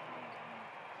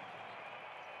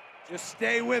 Just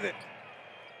stay with it.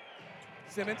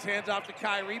 Simmons hands off to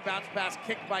Kyrie, bounce pass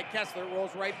kicked by Kessler,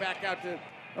 rolls right back out to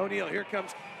O'Neal. Here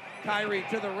comes Kyrie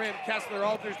to the rim. Kessler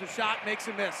alters the shot, makes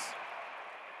a miss.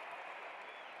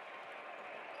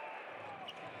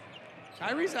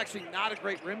 Kyrie's actually not a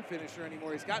great rim finisher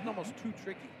anymore. He's gotten almost too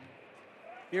tricky.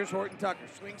 Here's Horton Tucker,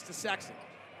 swings to Sexton.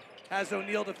 Has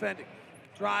O'Neal defending,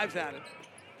 drives at it,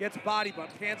 gets body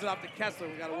bumped, hands it off to Kessler.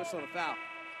 We got a whistle and a foul.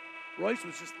 Royce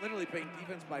was just literally playing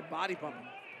defense by body bumping.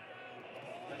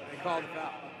 They called the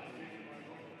foul.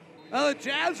 Well, the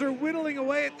Jazz are whittling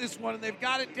away at this one, and they've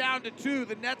got it down to 2.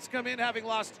 The Nets come in having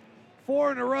lost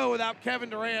 4 in a row without Kevin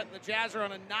Durant. The Jazz are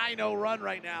on a 9-0 run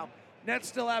right now. Nets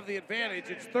still have the advantage.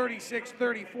 It's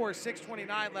 36-34,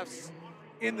 6:29 left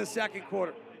in the second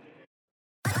quarter.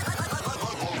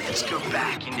 Let's go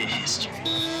back into history.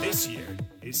 This year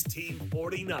is Team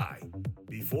 49.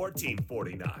 Before Team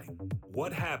 49,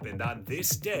 what happened on this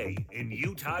day in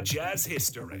Utah Jazz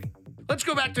history? Let's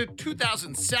go back to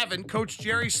 2007. Coach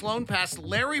Jerry Sloan passed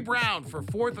Larry Brown for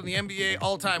 4th on the NBA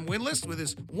all-time win list with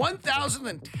his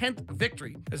 1,010th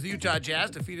victory as the Utah Jazz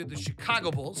defeated the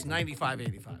Chicago Bulls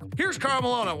 95-85. Here's Karl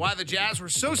Malone on why the Jazz were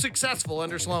so successful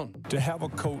under Sloan. To have a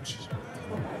coach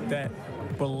that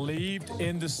believed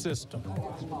in the system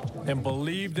and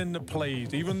believed in the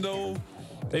plays, even though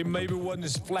they maybe wasn't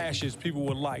as flashy as people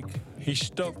would like, he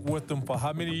stuck with them for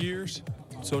how many years?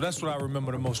 So that's what I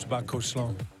remember the most about Coach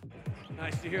Sloan.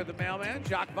 Nice to hear the mailman.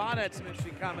 Jacques Vaughn had some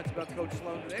interesting comments about Coach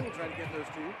Sloan today. We'll try to get those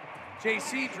to you.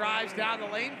 JC drives down the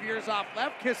lane, veers off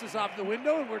left, kisses off the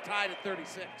window, and we're tied at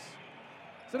 36.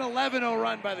 It's an 11-0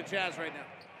 run by the Jazz right now.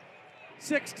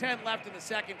 6:10 left in the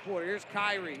second quarter. Here's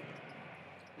Kyrie.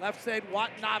 Left side,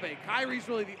 Watanabe. Kyrie's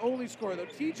really the only scorer, though.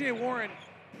 TJ Warren,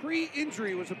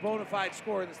 pre-injury, was a bona fide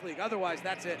scorer in this league. Otherwise,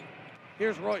 that's it.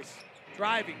 Here's Royce.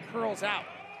 Driving, curls out.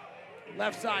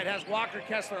 Left side has Walker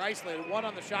Kessler isolated. 1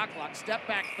 on the shot clock. Step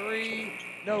back 3,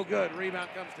 no good. Rebound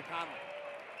comes to Conley.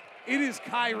 It is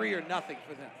Kyrie or nothing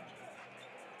for them.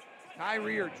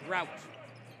 Kyrie or drought.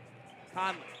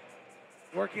 Conley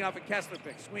working off a Kessler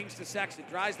pick. Swings to Sexton.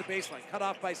 Drives the baseline. Cut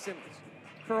off by Simmons.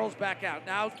 Curls back out.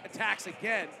 Now attacks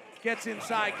again. Gets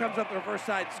inside. Comes up the reverse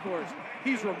side and scores.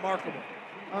 He's remarkable.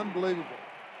 Unbelievable.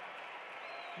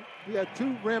 He had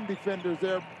 2 rim defenders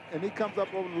there, and he comes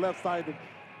up over the left side of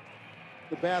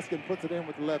the basket and puts it in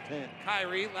with the left hand.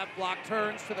 Kyrie, left block,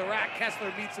 turns to the rack.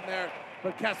 Kessler meets him there,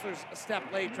 but Kessler's a step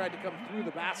late, tried to come through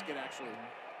the basket, actually,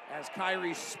 as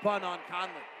Kyrie spun on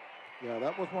Conley. Yeah,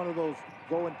 that was one of those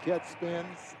go and catch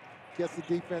spins, gets the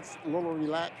defense a little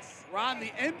relaxed. Ron,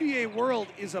 the NBA world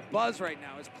is a buzz right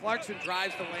now as Clarkson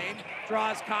drives the lane,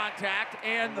 draws contact,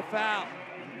 and the foul,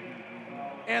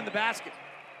 and the basket.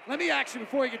 Let me actually,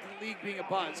 before we get to the league being a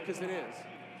buzz, because it is,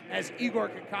 as Igor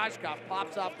Kokoshkov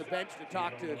pops off the bench to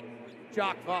talk to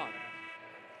Jacques Vaughn.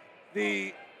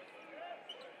 I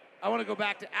want to go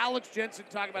back to Alex Jensen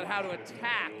talking about how to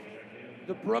attack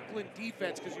the Brooklyn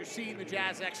defense, because you're seeing the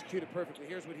Jazz execute it perfectly.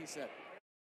 Here's what he said.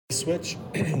 Switch.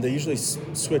 They usually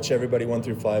switch everybody 1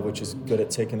 through 5, which is good at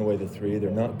taking away the 3.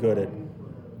 They're not good at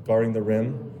guarding the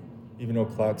rim. even though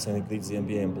Claxton, I think, leads the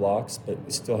NBA in blocks, but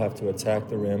you still have to attack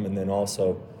the rim and then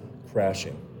also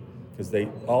crashing. Because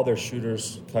all their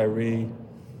shooters, Kyrie,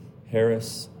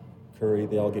 Harris, Curry,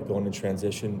 they all get going in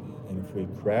transition. And if we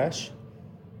crash,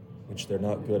 which they're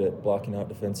not good at blocking out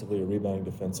defensively or rebounding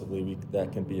defensively,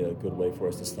 that can be a good way for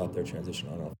us to stop their transition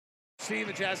on offense. Seeing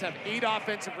the Jazz have 8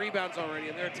 offensive rebounds already,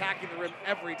 and they're attacking the rim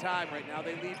every time right now.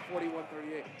 They lead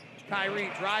 41-38.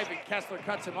 Kyrie driving, Kessler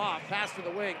cuts him off, pass to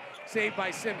the wing, saved by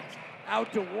Simmons.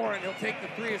 Out to Warren, he'll take the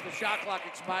 3 as the shot clock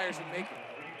expires and make it.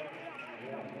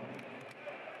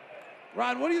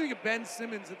 Ron, what do you think of Ben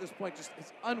Simmons at this point, just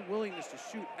his unwillingness to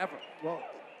shoot ever? Well,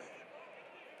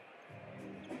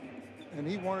 and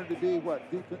he wanted to be, what,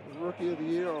 Rookie of the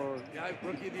Year or? Yeah,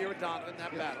 Rookie of the Year with Donovan,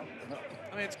 that battle.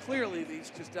 I mean, it's clearly he's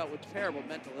just dealt with terrible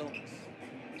mental illness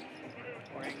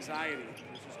or anxiety.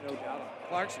 There's just no doubt.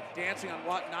 Clarkson dancing on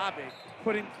Watanabe,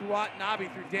 putting Watanabe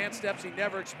through dance steps he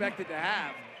never expected to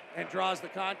have, and draws the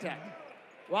contact.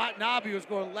 Watanabe was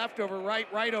going left over right,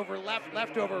 right over left,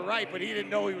 left over right, but he didn't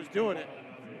know he was doing it.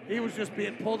 He was just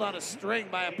being pulled on a string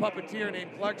by a puppeteer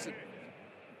named Clarkson.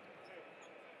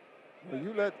 Well,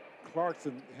 you let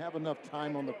Clarkson have enough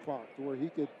time on the clock to where he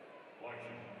could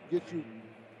get you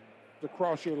to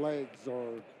cross your legs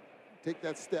or take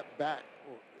that step back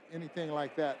or anything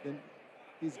like that, then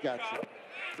he's got you.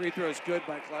 Free throw is good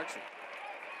by Clarkson.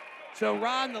 So,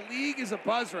 Ron, the league is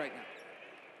abuzz right now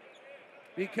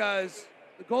because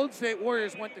the Golden State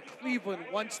Warriors went to Cleveland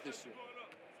once this year.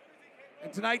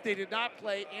 And tonight they did not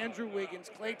play Andrew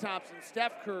Wiggins, Klay Thompson,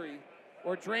 Steph Curry,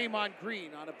 or Draymond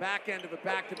Green on a back end of a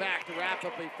back-to-back to wrap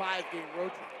up a 5-game road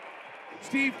trip.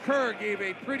 Steve Kerr gave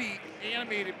a pretty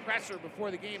animated presser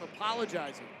before the game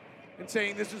apologizing and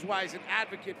saying this is why he's an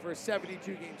advocate for a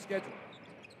 72-game schedule.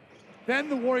 Then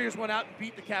the Warriors went out and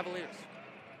beat the Cavaliers.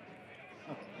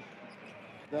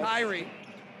 Kyrie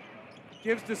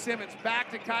gives to Simmons,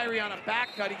 back to Kyrie on a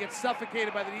back cut. He gets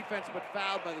suffocated by the defense, but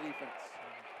fouled by the defense.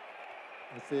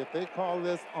 Let's see, if they call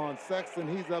this on Sexton,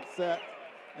 he's upset,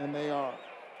 and they are.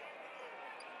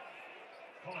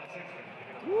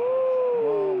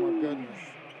 Oh, my goodness.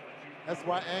 That's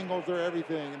why angles are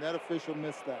everything, and that official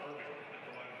missed that.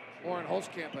 Warren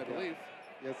Holzkamp, I believe.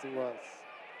 Yes, it was.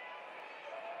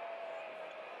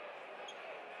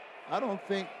 I don't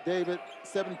think, David,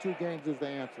 72 games is the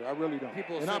answer. I really don't.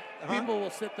 People will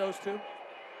sit those two?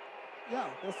 Yeah,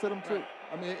 they'll sit them too. Right.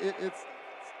 I mean, it's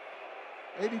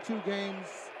 82 games.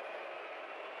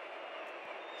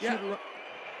 Yeah.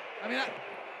 I mean,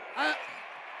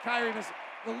 Kyrie,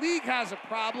 the league has a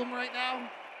problem right now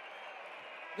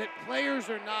that players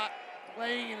are not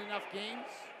playing in enough games.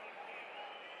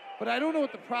 But I don't know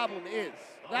what the problem is.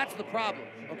 That's the problem,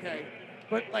 okay?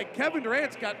 But, like, Kevin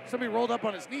Durant's got somebody rolled up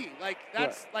on his knee. Like,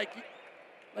 that's, right.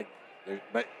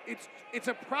 But it's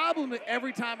a problem that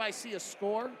every time I see a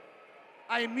score,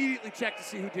 I immediately check to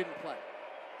see who didn't play.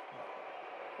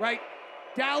 Right?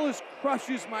 Dallas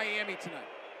crushes Miami tonight.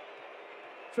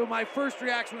 So my first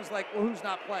reaction was like, well, who's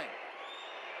not playing?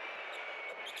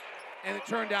 And it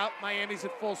turned out Miami's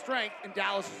at full strength and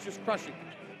Dallas is just crushing.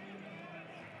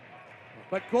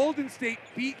 But Golden State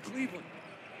beat Cleveland.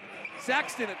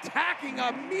 Sexton attacking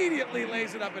immediately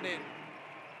lays it up and in.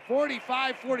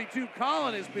 45-42.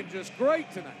 Colin has been just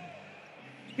great tonight.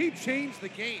 He changed the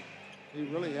game. He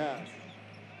really has.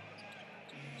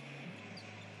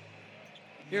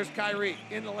 Here's Kyrie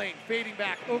in the lane, fading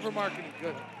back, over marketing.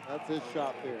 Good. That's his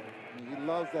shot there. I mean, he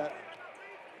loves that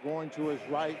going to his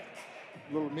right,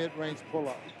 little mid-range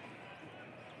pull-up.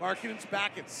 Markkanen's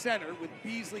back at center with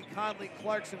Beasley, Conley,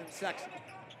 Clarkson, and Sexton.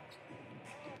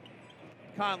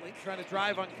 Conley trying to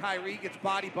drive on Kyrie, gets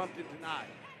body bumped and denied.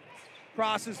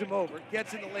 Crosses him over,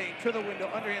 gets in the lane, to the window,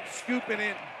 underhand, scooping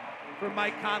in for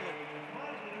Mike Conley.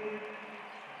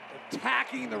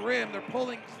 Attacking the rim, they're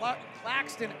pulling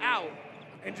Claxton out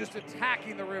and just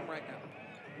attacking the rim right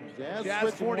now.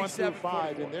 Jazz switching 1 through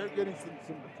 5, and they're getting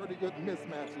some pretty good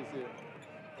mismatches here.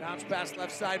 Bounce pass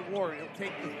left side, Warren. He'll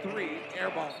take the 3,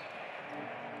 air ball.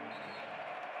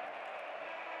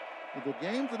 The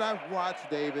games that I've watched,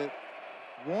 David,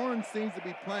 Warren seems to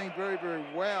be playing very, very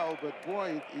well, but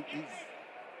boy,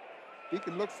 he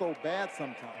can look so bad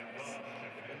sometimes.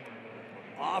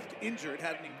 Oft injured,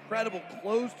 had an incredible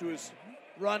close to his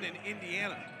run in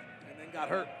Indiana, and then got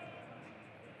hurt.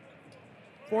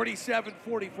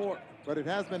 47-44. But it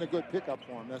has been a good pickup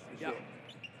for him, that's for sure.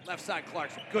 Left side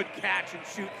Clarkson, good catch and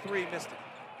shoot 3, missed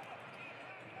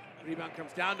it. Rebound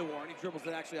comes down to Warren. He dribbles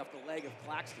it actually off the leg of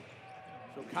Claxton.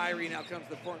 So Kyrie now comes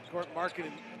to the front court, Markkanen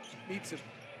and meets him.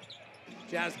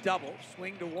 Jazz double,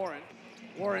 swing to Warren.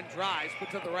 Warren drives,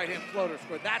 puts up the right hand floater,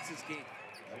 score. That's his game.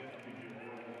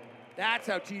 That's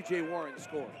how TJ Warren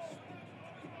scores.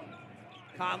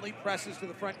 Conley presses to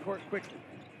the front court quickly.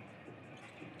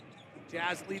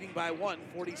 Jazz leading by 1,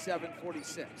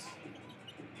 47-46.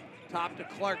 Top to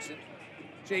Clarkson.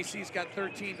 JC's got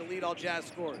 13 to lead all Jazz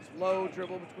scores. Low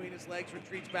dribble between his legs,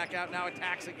 retreats back out, now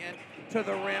attacks again to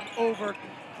the rim, over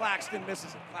Claxton,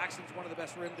 misses it. Claxton's one of the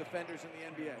best rim defenders in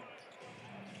the NBA.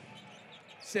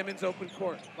 Simmons open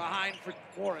court, behind for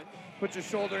Warren, puts a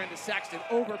shoulder into Sexton,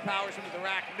 overpowers him to the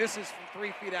rack, misses from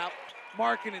 3 feet out.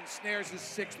 Markkanen snares his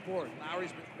 6th board.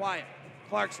 Lowry's been quiet.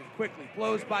 Clarkson quickly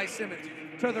blows by Simmons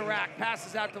to the rack,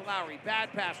 passes out to Lowry.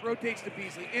 Bad pass, rotates to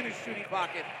Beasley in his shooting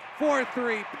pocket.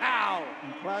 4-3, pow!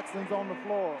 And Claxton's on the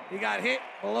floor. He got hit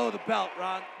below the belt,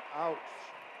 Ron. Ouch.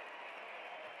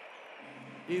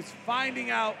 He's finding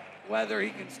out whether he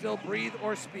can still breathe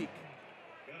or speak.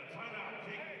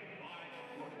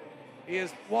 He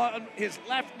has his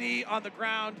left knee on the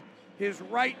ground, his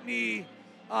right knee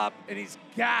up, and he's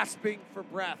gasping for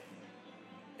breath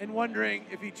and wondering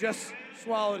if he just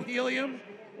swallowed helium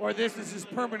or this is his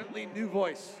permanently new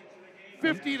voice.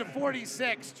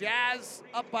 50-46, Jazz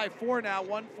up by 4 now,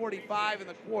 1:45 in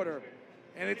the quarter,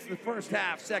 and it's the first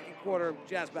half, second quarter of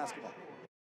Jazz basketball.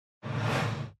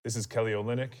 This is Kelly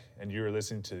Olynyk, and you're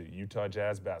listening to Utah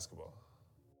Jazz Basketball.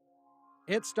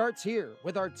 It starts here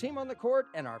with our team on the court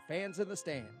and our fans in the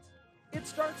stands. It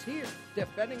starts here,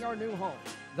 defending our new home,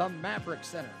 the Maverick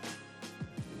Center.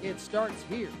 It starts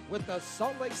here with the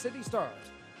Salt Lake City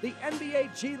Stars, the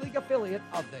NBA G League affiliate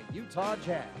of the Utah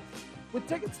Jazz. With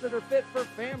tickets that are fit for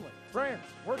family, friends,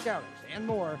 workouters, and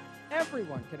more,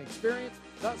 everyone can experience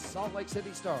the Salt Lake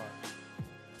City Stars.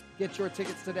 Get your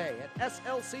tickets today at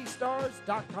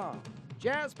slcstars.com.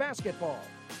 Jazz basketball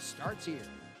starts here.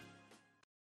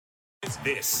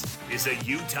 This is a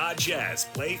Utah Jazz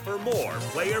Play for More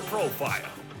player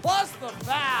profile. Plus the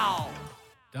foul.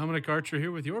 Dominic Archer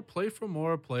here with your Play for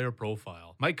More player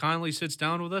profile. Mike Conley sits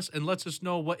down with us and lets us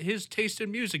know what his taste in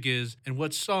music is and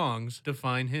what songs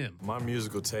define him. My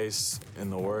musical taste, in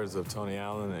the words of Tony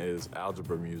Allen, is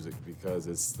algebra music because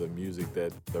it's the music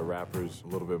that the rapper's a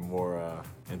little bit more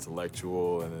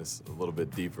intellectual and it's a little bit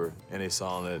deeper. Any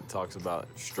song that talks about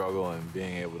struggle and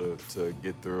being able to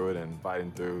get through it and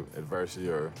fighting through adversity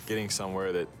or getting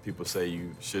somewhere that people say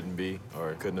you shouldn't be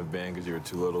or couldn't have been because you were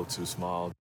too little, too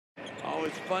small.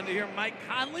 Always fun to hear Mike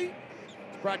Conley.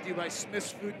 It's brought to you by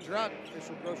Smith's Food and Drug,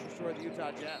 official grocery store of the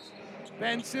Utah Jazz.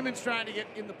 Ben Simmons trying to get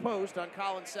in the post on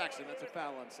Colin Sexton. That's a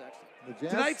foul on Sexton.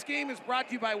 Tonight's game is brought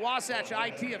to you by Wasatch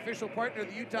IT, official partner of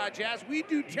the Utah Jazz. We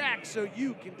do tax so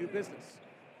you can do business.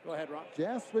 Go ahead, Ron.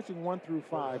 Jazz switching 1 through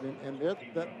 5, and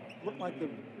that looked like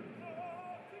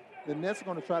the Nets are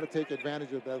going to try to take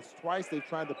advantage of that. Twice they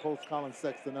tried to post Colin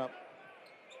Sexton up.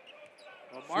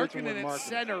 Well, Markkanen at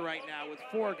center right now with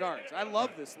 4 guards. I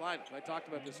love this lineup. I talked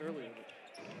about this earlier.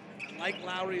 Mike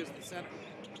Lowry is the center.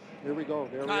 Here we go.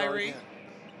 There Kyrie, we are again.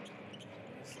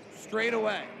 Straight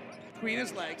away, between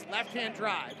his legs, left-hand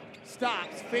drive,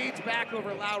 stops, fades back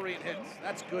over Lowry and hits.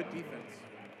 That's good defense.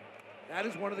 That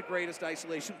is one of the greatest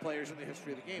isolation players in the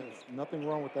history of the game. There's nothing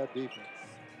wrong with that defense.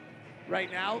 Right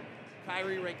now,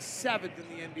 Kyrie ranks 7th in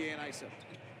the NBA in ISO.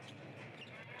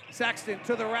 Sexton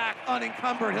to the rack,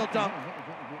 unencumbered, he'll dunk.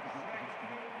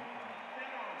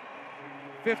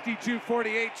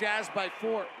 52-48, Jazz by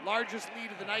 4. Largest lead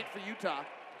of the night for Utah.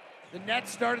 The Nets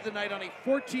started the night on a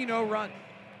 14-0 run.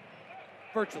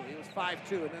 Virtually, it was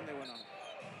 5-2, and then they went on.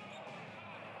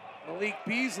 Malik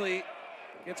Beasley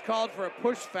gets called for a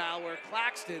push foul where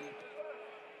Claxton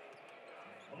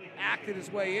acted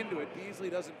his way into it. Beasley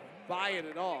doesn't buy it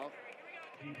at all.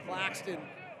 Claxton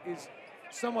is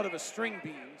somewhat of a string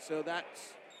bean, so that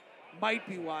might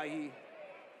be why he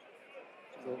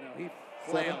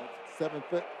flailed. 7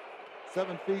 feet,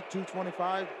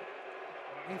 225.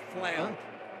 He flailed.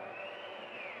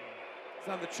 He's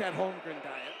on the Chet Holmgren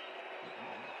diet.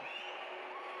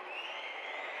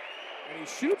 And he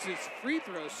shoots his free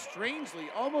throws strangely,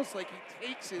 almost like he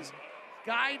takes his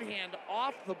guide hand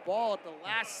off the ball at the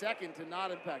last second to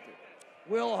not impact it.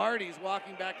 Will Hardy's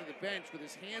walking back to the bench with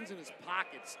his hands in his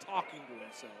pockets, talking to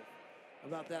himself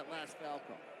about that last foul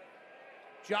call.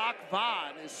 Jock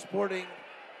Vaughn is sporting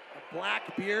a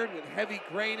black beard with heavy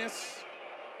grayness.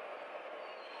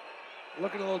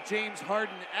 Looking a little James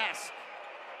Harden-esque.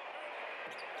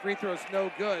 Free throw's no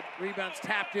good. Rebound's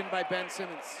tapped in by Ben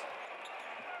Simmons.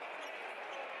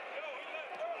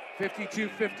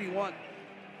 52-51.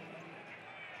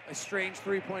 A strange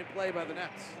three-point play by the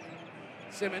Nets.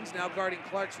 Simmons now guarding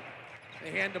Clarkson.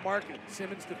 They hand to Markkanen.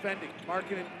 Simmons defending.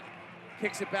 Markkanen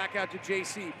kicks it back out to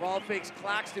JC. Ball fakes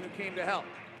Claxton, who came to help.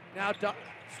 Now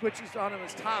switches on him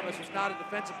as Thomas, who's not a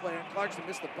defensive player, and Clarkson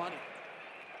missed the bunny.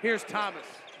 Here's Thomas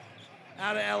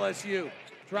out of LSU.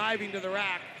 driving to the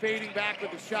rack, fading back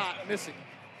with a shot, missing.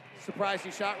 Surprised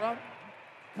he shot, Rob?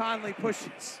 Conley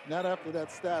pushes. Not after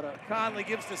that stat up. Conley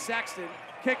gives to Sexton,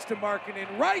 kicks to Markkanen.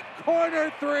 Right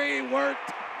corner three,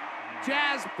 worked.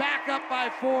 Jazz back up by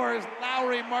 4 as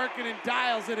Lauri Markkanen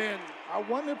dials it in. I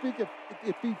wonder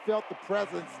if he felt the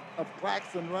presence of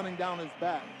Claxton running down his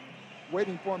back,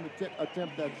 waiting for him to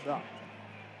attempt that shot.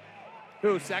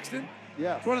 Who, Sexton?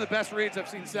 Yeah. It's one of the best reads I've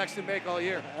seen Sexton make all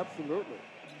year. Absolutely.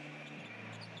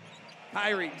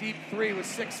 Kyrie, deep 3 with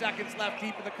 6 seconds left,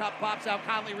 deep in the cup, pops out.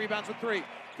 Conley rebounds with 3.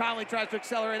 Conley tries to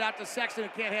accelerate out to Sexton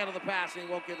and can't handle the pass, and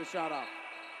he won't get the shot off.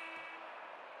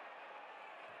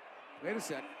 Wait a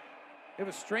sec. We have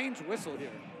a strange whistle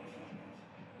here.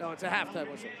 No, it's a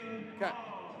halftime whistle. Okay.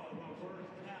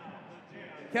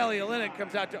 Kelly Olynyk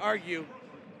comes out to argue,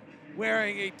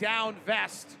 wearing a down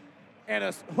vest and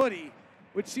a hoodie,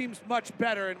 which seems much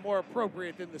better and more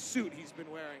appropriate than the suit he's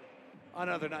been wearing on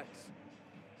other nights.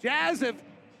 Jazz have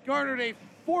garnered a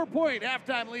 4-point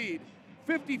halftime lead,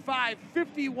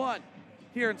 55-51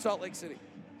 here in Salt Lake City.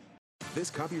 This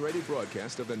copyrighted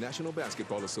broadcast of the National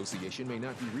Basketball Association may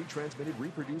not be retransmitted,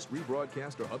 reproduced,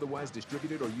 rebroadcast, or otherwise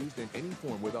distributed or used in any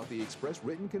form without the express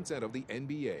written consent of the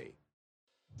NBA.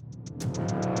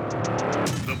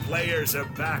 The players are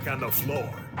back on the floor.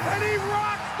 And he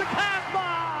rocks the cat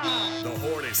bomb! The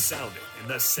horn is sounding, and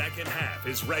the second half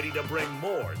is ready to bring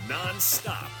more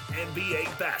non-stop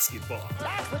NBA basketball.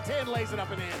 That's the 10, lays it up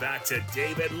and in. Back to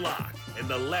David Locke and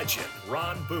the legend,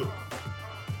 Ron Boone.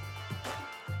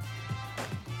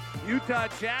 Utah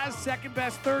Jazz, second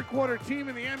best third quarter team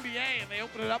in the NBA, and they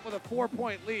open it up with a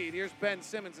 4-point lead. Here's Ben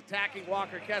Simmons attacking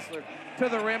Walker Kessler to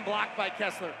the rim, blocked by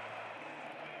Kessler.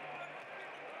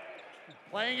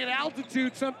 Playing at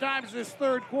altitude sometimes this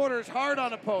third quarter is hard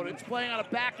on opponents. Playing on a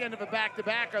back end of a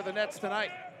back-to-back are the Nets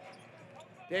tonight.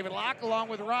 David Locke along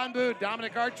with Ron Boone,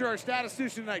 Dominic Archer, our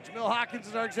statistician tonight. Jamil Hawkins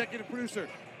is our executive producer.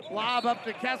 Lob up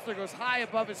to Kessler, goes high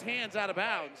above his hands, out of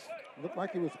bounds. Looked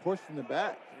like he was pushed in the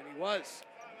back. And he was.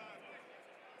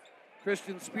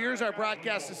 Christian Spears, our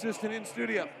broadcast assistant in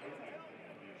studio.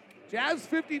 Jazz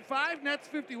 55, Nets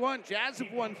 51. Jazz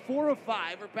have won 4 of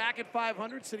 5, are back at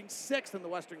 500, sitting 6th in the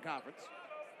Western Conference.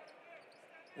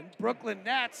 And Brooklyn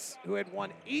Nets, who had won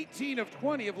 18 of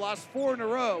 20, have lost 4 in a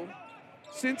row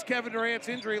since Kevin Durant's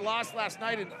injury, lost last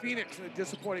night in Phoenix in a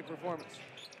disappointing performance.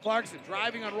 Clarkson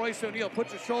driving on Royce O'Neal,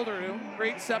 puts a shoulder to him,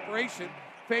 great separation,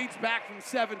 fades back from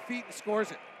 7 feet and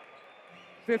scores it.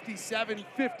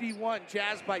 57-51,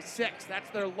 Jazz by 6. That's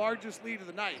their largest lead of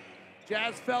the night.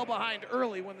 Jazz fell behind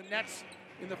early when the Nets,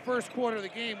 in the first quarter of the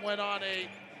game, went on a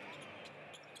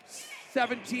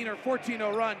 17 or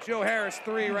 14-0 run. Joe Harris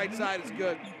 3, right side is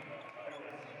good.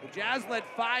 The Jazz led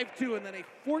 5-2 and then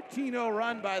a 14-0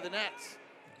 run by the Nets.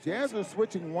 Jazz are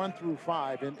switching 1 through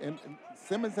 5, and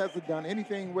Simmons hasn't done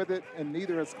anything with it, and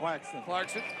neither has Claxton.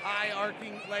 Clarkson, high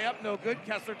arcing layup, no good.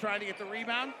 Kessler trying to get the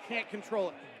rebound, can't control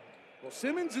it. Well,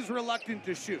 Simmons is reluctant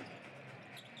to shoot.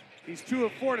 He's 2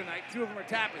 of 4 tonight, 2 of them are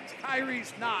tap-ins.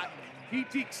 Kyrie's not. He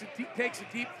takes a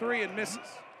deep 3 and misses.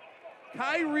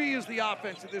 Kyrie is the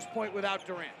offense at this point without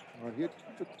Durant. Well, he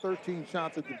took 13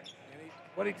 shots at the...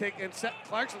 What did he take? And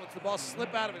Clarkson lets the ball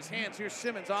slip out of his hands. Here's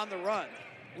Simmons on the run.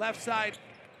 Left side,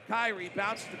 Kyrie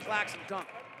bounces to Claxton, dunk.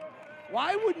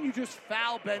 Why wouldn't you just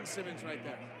foul Ben Simmons right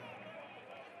there?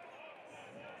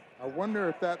 I wonder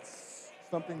if that's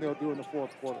something they'll do in the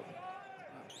fourth quarter.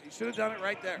 He should have done it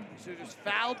right there. He should have just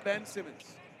fouled Ben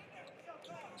Simmons.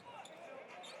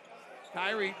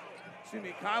 Conley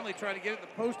trying to get it in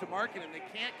the post to Markkanen, and they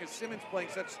can't because Simmons playing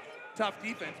such tough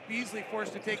defense. Beasley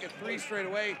forced to take a 3 straight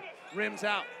away, rims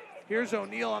out. Here's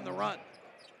O'Neal on the run.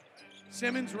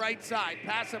 Simmons right side,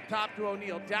 pass up top to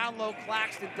O'Neal. Down low,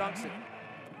 Claxton dunks it.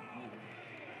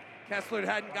 Kessler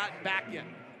hadn't gotten back yet.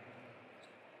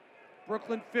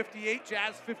 Brooklyn 58,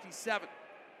 Jazz 57.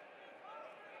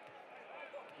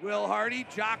 Will Hardy,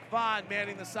 Jock Vaughn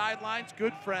manning the sidelines.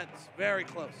 Good friends, very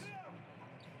close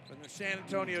from their San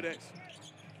Antonio days.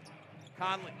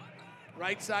 Conley,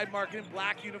 right side Markkanen,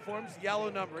 black uniforms,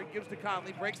 yellow numbering, gives to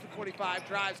Conley, breaks to 45,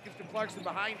 drives, gives to Clarkson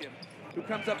behind him, who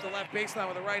comes up the left baseline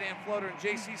with a right-hand floater, and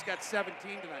JC's got 17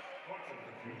 tonight.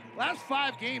 Last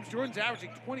 5 games, Jordan's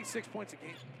averaging 26 points a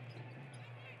game.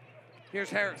 Here's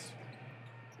Harris,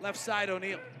 left side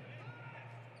O'Neal.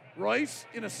 Royce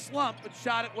in a slump, but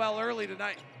shot it well early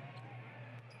tonight.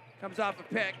 Comes off a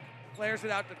pick, flares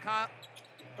it out to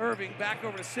Irving, back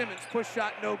over to Simmons. Push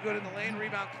shot, no good in the lane.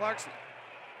 Rebound, Clarkson.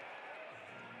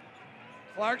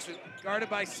 Clarkson, guarded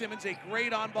by Simmons, a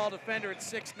great on-ball defender at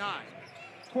 6'9".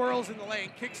 Twirls in the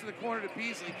lane, kicks to the corner to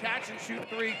Beasley. Catch and shoot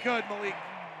 3, good, Malik.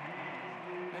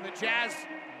 And the Jazz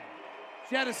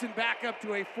jettison back up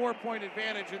to a 4-point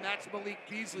advantage, and that's Malik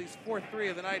Beasley's 4th three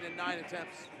of the night in 9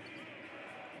 attempts.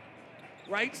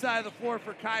 Right side of the floor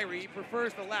for Kyrie. He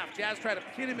prefers the left. Jazz try to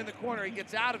pin him in the corner. He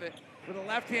gets out of it with a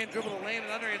left-hand dribble to lane,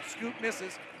 and underhand scoop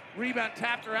misses. Rebound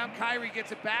tapped around. Kyrie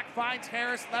gets it back, finds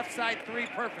Harris, left side three,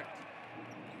 perfect.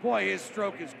 Boy, his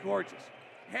stroke is gorgeous.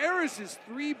 Harris's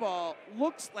three ball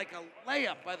looks like a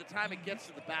layup by the time it gets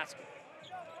to the basket.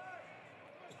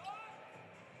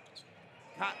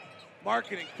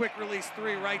 Marketing, quick release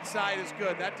three, right side is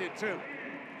good. That did too.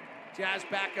 Jazz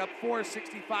back up 4,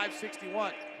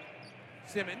 65-61.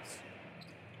 Simmons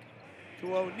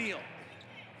to O'Neal.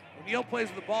 O'Neal plays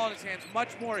with the ball in his hands much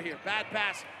more here. Bad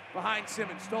pass behind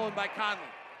Simmons, stolen by Conley.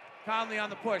 Conley on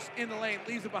the push, in the lane,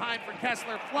 leaves it behind for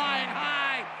Kessler, flying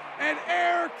high, and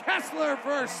air Kessler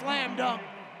for a slam dunk.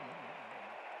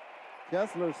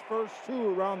 Kessler's first two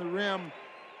around the rim,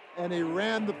 and he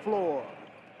ran the floor.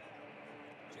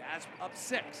 Jazz up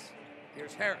 6.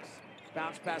 Here's Harris.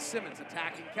 Bounce past Simmons,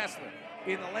 attacking Kessler.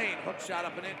 In the lane, hook shot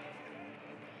up and in.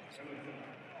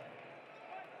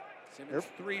 Simmons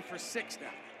 3 for 6 now.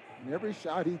 And every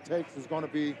shot he takes is going to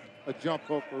be a jump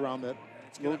hook around that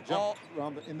little jump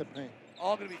around in the paint.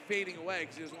 All going to be fading away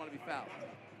because he doesn't want to be fouled.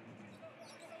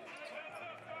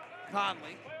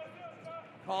 Conley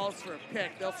calls for a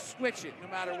pick. They'll switch it no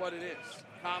matter what it is.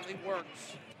 Conley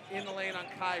works in the lane on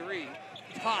Kyrie.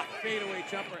 Tough fadeaway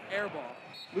jumper, air ball.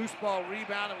 Loose ball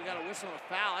rebound, and we got a whistle and a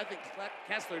foul. I think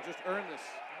Kessler just earned this.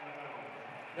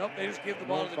 Nope, they just give the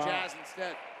ball to the Jazz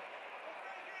instead.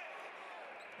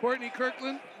 Courtney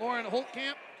Kirkland, Lauren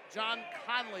Holtkamp, John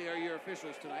Conley are your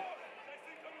officials tonight.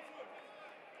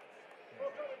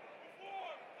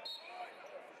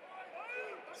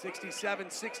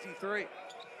 (67-63).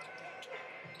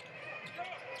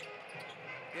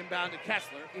 Inbound to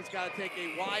Kessler. He's got to take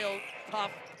a wild,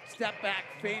 tough, step back,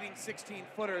 fading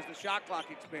 16-footer as the shot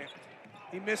clock expands.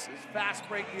 He misses. Fast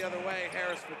break the other way.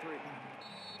 Harris for 3.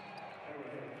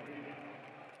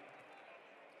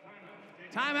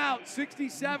 Timeout,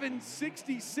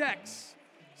 67-66.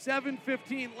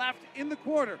 7:15 left in the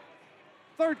quarter.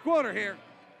 Third quarter here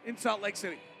in Salt Lake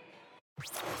City.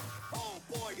 Oh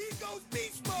boy, he goes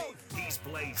beast mode. He's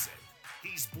blazing.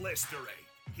 He's blistering.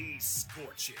 He's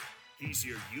scorching. He's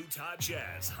your Utah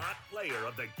Jazz hot player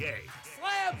of the game.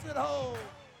 Slams it home.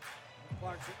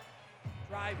 Clarkson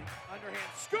driving,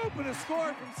 underhand, scoop and a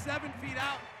score from 7 feet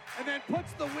out, and then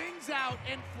puts the wings out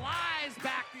and flies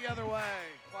back the other way.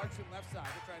 Clarkson left side,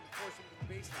 they're trying to force him to the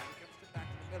baseline. He comes back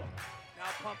to the middle. Now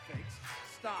pump fakes,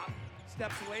 stop,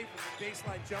 steps away from the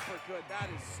baseline jumper. Good, that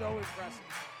is so impressive.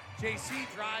 JC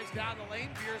drives down the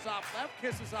lane, veers off left,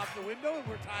 kisses off the window, and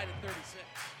we're tied at 36.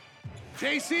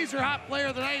 JC's our hot player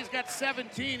of the night. He's got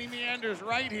 17. He meanders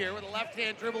right here with a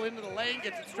left-hand dribble into the lane,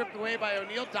 gets it stripped away by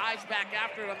O'Neal, dives back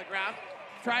after it on the ground,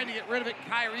 trying to get rid of it.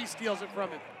 Kyrie steals it from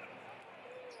him.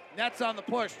 Nets on the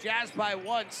push. Jazz by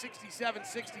 1,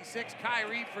 67-66.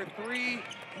 Kyrie for 3,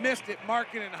 missed it.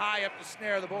 Markkanen high up to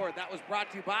snare the board. That was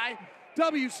brought to you by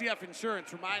WCF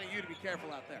Insurance, reminding you to be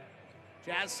careful out there.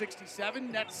 Jazz 67,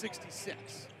 Nets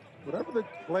 66. Whatever the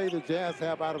play the Jazz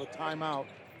have out of a timeout.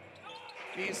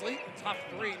 Beasley, tough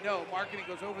 3, no. Markkanen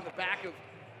goes over the back of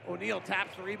O'Neal,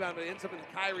 taps the rebound, but it ends up in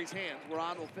Kyrie's hands.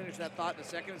 Ron will finish that thought in a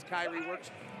second as Kyrie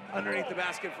works underneath the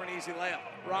basket for an easy layup.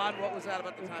 Ron, what was that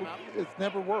about the timeout? It's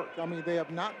never worked. I mean, they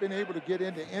have not been able to get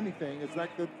into anything. It's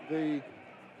like the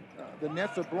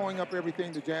Nets are blowing up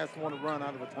everything the Jazz want to run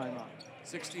out of a timeout.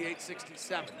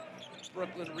 68-67.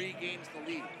 Brooklyn regains the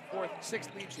lead.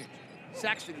 6th lead change.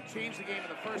 Sexton, who changed the game in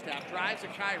the first half, drives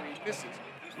at Kyrie, misses.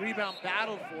 Rebound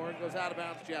battled for and goes out of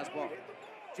bounds. Jazz ball.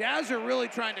 Jazz are really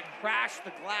trying to crash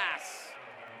the glass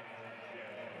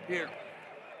here.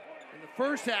 In the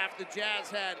first half, the Jazz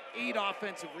had 8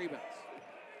 offensive rebounds.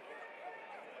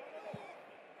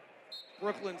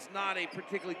 Brooklyn's not a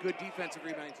particularly good defensive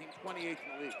rebounding team, 28th in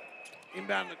the league.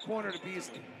 Inbound in the corner to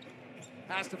Beasley.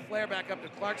 Pass to Flair back up to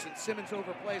Clarkson. Simmons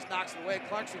overplays, knocks it away.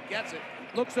 Clarkson gets it,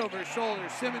 looks over his shoulder.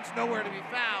 Simmons nowhere to be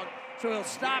found, so he'll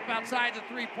stop outside the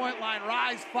 3-point line,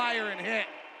 rise, fire, and hit.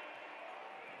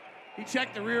 He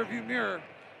checked the rearview mirror.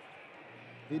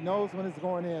 He knows when it's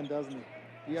going in, doesn't he?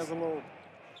 He has a little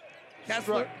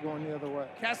Kessler going the other way.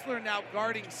 Kessler now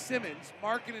guarding Simmons.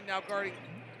 Markkanen now guarding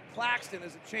Claxton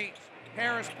as a change.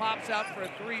 Harris pops out for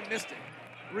a 3, missed it.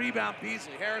 Rebound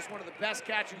Beasley. Harris, one of the best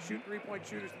catch and shoot 3-point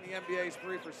shooters in the NBA, is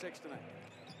 3 for 6 tonight.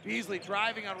 Beasley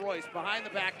driving on Royce, behind the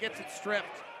back, gets it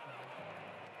stripped.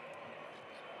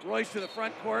 Royce to the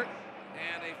front court,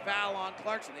 and a foul on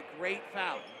Clarkson, a great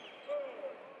foul.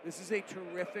 This is a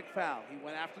terrific foul. He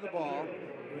went after the ball.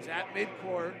 It was at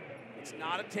midcourt. It's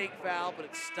not a take foul, but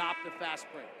it stopped a fast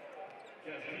break.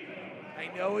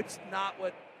 I know it's not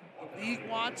what the league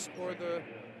wants or the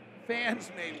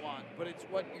fans may want, but it's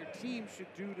what your team should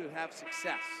do to have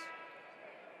success.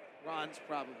 Ron's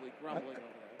probably grumbling over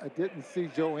that. I didn't see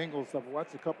Joe Ingles. I've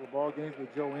watched a couple of ball games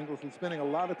with Joe Ingles, who's spending a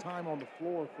lot of time on the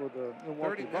floor for the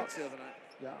Milwaukee 30 Bucks. minutes the other night.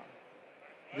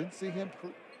 Yeah. Didn't see him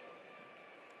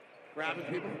Grabbing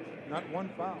people. Not one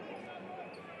foul.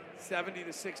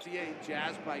 70-68,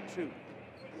 Jazz by 2.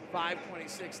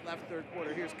 5:26 left third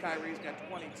quarter. Here's Kyrie. He's got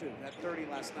 22. Had 30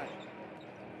 last night.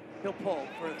 He'll pull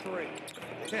for a 3.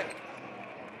 Hit.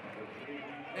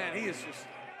 Man, he is just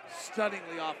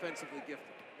stunningly offensively gifted.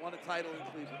 Won a title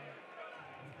in Cleveland.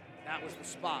 That was the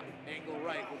spot. Angle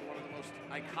right with one of the most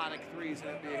iconic threes in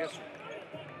NBA history.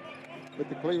 With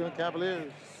the Cleveland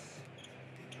Cavaliers.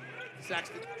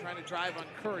 Sexton trying to drive on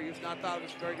Curry, who's not thought of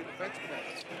as a very good defensive player.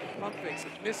 Pump fakes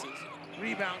it, misses.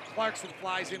 Rebound, Clarkson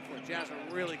flies in for it. Jazz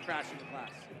are really crashing the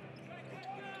glass.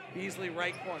 Beasley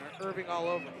right corner, Irving all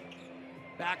over.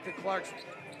 Back to Clarkson.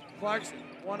 Clarkson,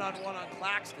 one-on-one on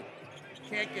Claxton.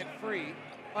 Can't get free.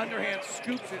 Underhand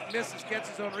scoops it, misses, gets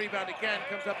his own rebound again,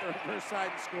 comes up the reverse side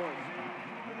and scores.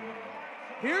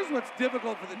 Here's what's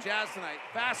difficult for the Jazz tonight.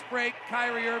 Fast break,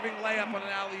 Kyrie Irving layup on an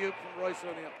alley-oop from Royce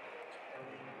O'Neal.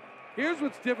 Here's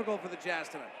what's difficult for the Jazz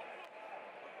tonight.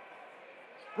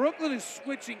 Brooklyn is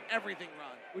switching everything,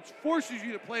 Ron, which forces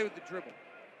you to play with the dribble.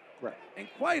 Correct. And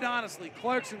quite honestly,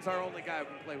 Clarkson's our only guy who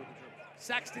can play with the dribble.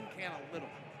 Sexton can a little,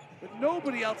 but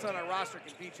nobody else on our roster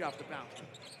can beat you off the bounce.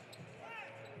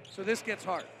 So this gets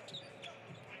hard.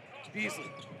 Beasley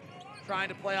trying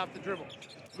to play off the dribble.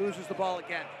 Loses the ball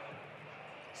again.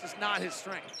 This is not his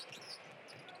strength.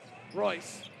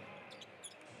 Royce.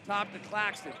 Top to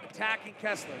Claxton, attacking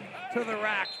Kessler, to the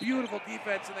rack, beautiful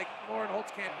defense, and Lauren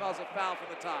Holtzkamp calls a foul from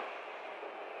the top.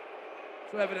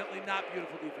 So evidently not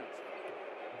beautiful defense.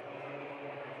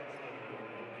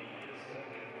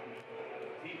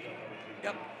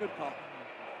 Yep, good call.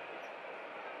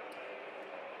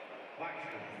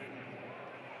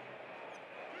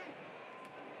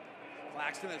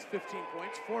 Claxton has 15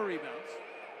 points, 4 rebounds,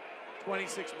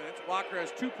 26 minutes. Walker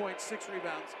has 2 points, 6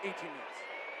 rebounds, 18 minutes.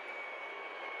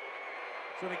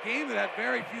 So in a game that had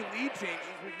very few lead changes,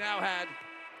 we've now had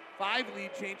 5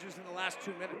 lead changes in the last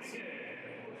 2 minutes.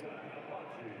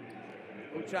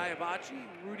 Ochai Agbaji,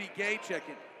 Rudy Gay check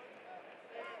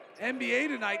in. NBA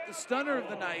tonight, the stunner of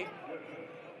the night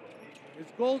is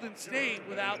Golden State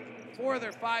without 4 of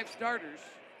their 5 starters.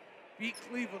 Beat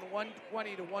Cleveland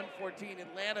 120-114.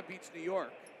 Atlanta beats New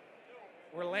York.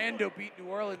 Orlando beat New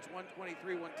Orleans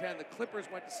 123-110. The Clippers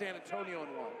went to San Antonio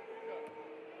and won.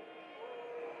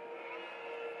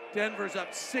 Denver's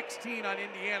up 16 on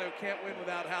Indiana, who can't win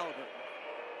without Halliburton.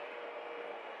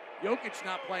 Jokic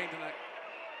not playing tonight.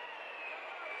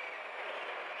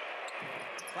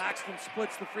 Claxton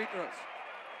splits the free throws.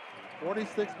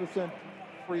 46%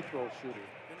 free throw shooter.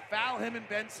 And foul him and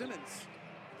Ben Simmons.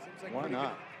 Seems like Why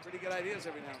not? Pretty good ideas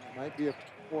every now and then. Might be a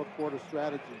fourth quarter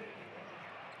strategy.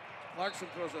 Clarkson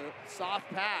throws a soft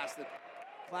pass that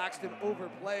Claxton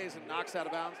overplays and knocks out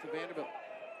of bounds to Vanderbilt.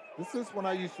 This is what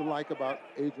I used to like about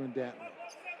Adrian Dantley.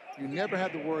 You never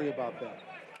had to worry about that.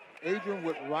 Adrian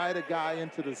would ride a guy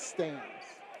into the stands.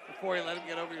 Before he let him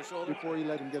get over your shoulder? Before he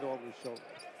let him get over his shoulder.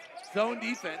 Zone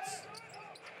defense.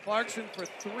 Clarkson for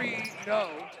 3, no.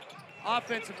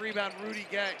 Offensive rebound, Rudy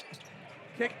Gay.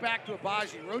 Kick back to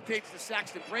Agbaji, rotates to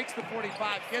Sexton, breaks the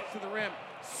 45, gets to the rim,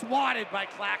 swatted by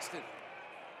Claxton.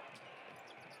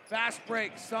 Fast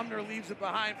break, Sumner leaves it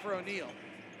behind for O'Neal.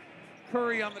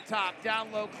 Curry on the top,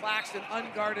 down low, Claxton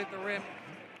unguarded the rim.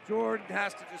 Jordan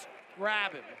has to just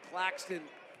grab him. Claxton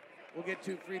will get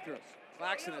 2 free throws.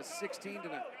 Claxton has 16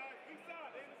 tonight.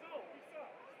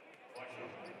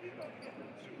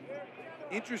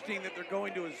 Interesting that they're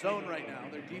going to a zone right now.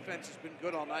 Their defense has been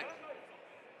good all night.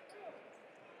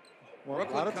 Well,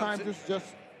 Brooklyn a lot of comes times in. it's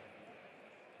just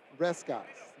rest guys.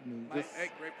 I mean, just, Hey,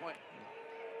 great point.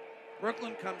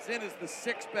 Brooklyn comes in as the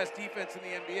 6th best defense in the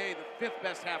NBA, the 5th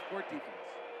best half-court defense.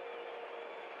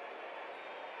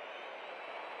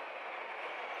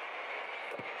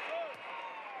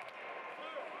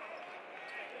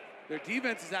 Their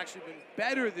defense has actually been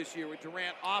better this year with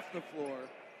Durant off the floor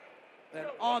than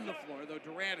on the floor, though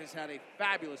Durant has had a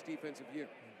fabulous defensive year.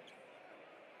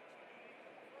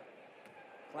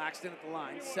 Claxton at the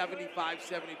line,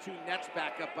 75-72, Nets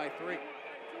back up by 3.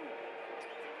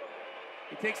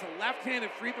 He takes a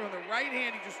left-handed free throw, and the right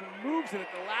hand, he just removes it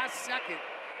at the last second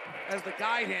as the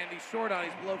guide hand, he's short on,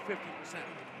 he's below 50%.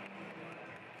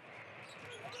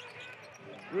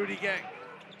 Rudy Gay,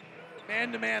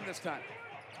 man-to-man this time.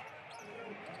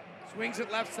 Swings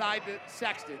it left side to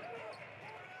Sexton.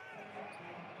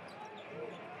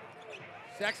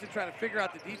 Sexton trying to figure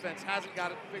out the defense, hasn't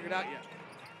got it figured out yet.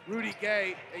 Rudy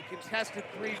Gay, a contested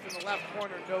three from the left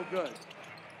corner, no good.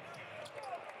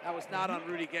 That was not on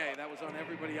Rudy Gay, that was on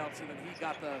everybody else, and then he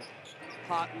got the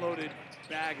hot loaded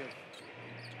bag of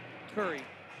Curry.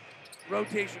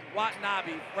 Rotation,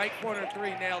 Watanabe, right corner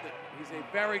three, nailed it. He's a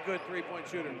very good three-point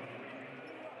shooter.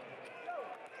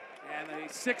 And a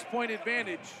 6-point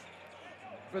advantage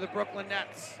for the Brooklyn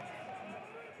Nets.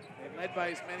 They led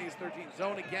by as many as 13.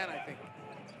 Zone again, I think.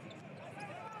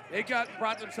 They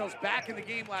brought themselves back in the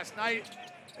game last night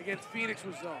against Phoenix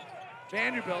with zone.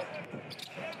 Vanderbilt,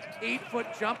 8-foot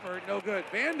jumper, no good.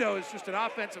 Vando is just an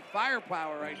offensive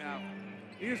firepower right now.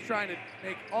 He is trying to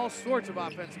make all sorts of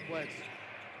offensive plays.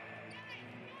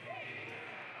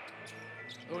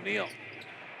 O'Neal,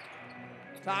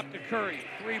 top to Curry,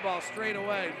 three ball straight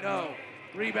away, no.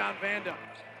 Rebound Vando.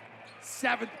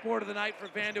 7th board of the night for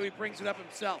Vando, he brings it up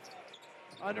himself.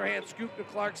 Underhand scoop to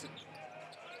Clarkson.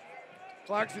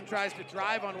 Clarkson tries to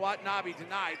drive on Watanabe,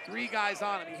 denied. 3 guys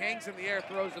on him, he hangs in the air,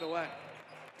 throws it away.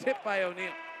 Tipped by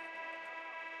O'Neal.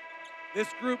 This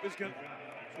group is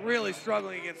really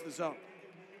struggling against the zone.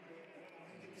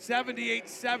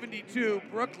 78-72,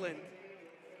 Brooklyn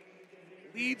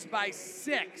leads by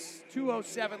 6,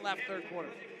 2:07 left, third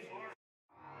quarter.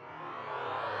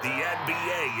 The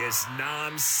NBA is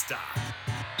non-stop.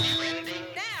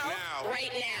 Now.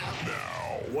 Right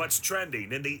now. What's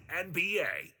trending in the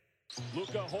NBA?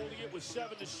 Luka holding it with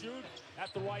 7 to shoot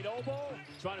at the right elbow,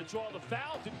 trying to draw the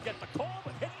foul, didn't get the call,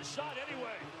 but hit the shot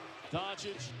anyway.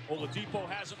 Doncic, Oladipo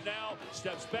has him now,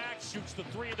 steps back, shoots the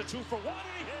 3 and the 2 for 1, and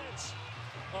he hits.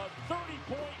 A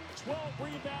 30-point,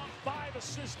 12-rebound,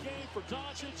 5-assist game for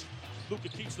Doncic. Luka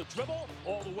keeps the dribble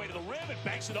all the way to the rim and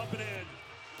banks it up and in.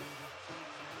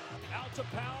 Out to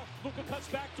Powell, Luka cuts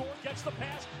back door, gets the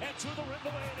pass, and to the rim to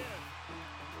lay it in.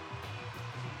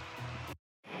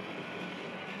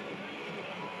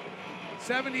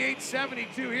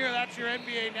 '78-72 here, that's your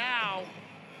NBA now.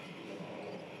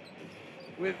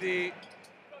 With the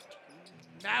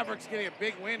Mavericks getting a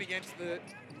big win against the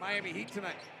Miami Heat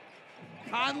tonight.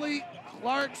 Conley's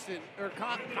got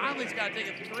to take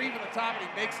a 3 from the top, and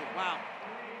he makes it. Wow.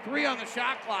 3 on the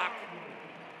shot clock.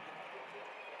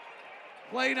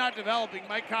 Play not developing.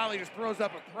 Mike Conley just throws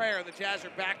up a prayer. The Jazz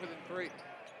are back within 3.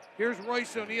 Here's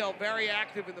Royce O'Neal, very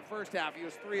active in the first half. He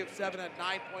was 3 of 7 at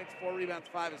 9 points, 4 rebounds,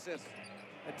 5 assists.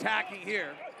 Attacking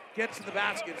here, gets to the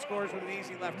basket, scores with an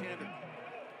easy left-hander.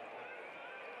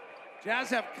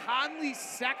 Jazz have Conley,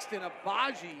 Sexton,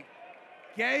 Abaji,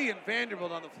 Gay, and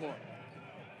Vanderbilt on the floor.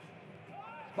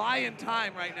 Buying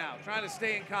time right now, trying to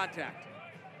stay in contact.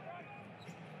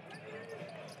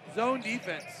 Zone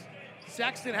defense.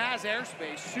 Sexton has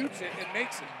airspace, shoots it, and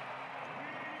makes it.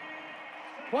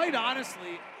 Quite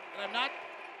honestly, and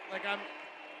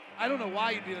I don't know why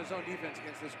you'd be in a zone defense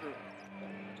against this group.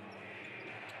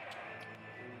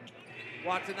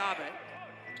 Watanabe.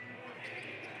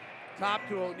 Top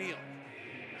to O'Neal.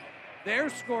 Their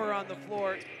scorer on the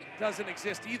floor doesn't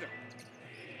exist either.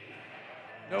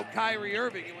 No Kyrie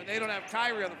Irving, and when they don't have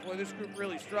Kyrie on the floor, this group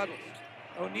really struggles.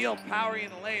 O'Neal powering in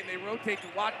the lane. They rotate to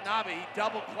Watanabe. He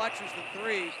double clutches the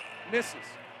 3, misses.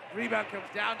 Rebound comes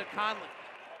down to Conley.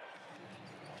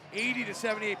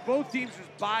 80-78. Both teams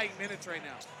just buying minutes right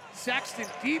now. Sexton,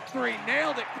 deep 3,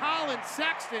 nailed it. Collins,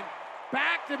 Sexton,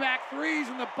 back-to-back threes,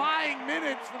 and the buying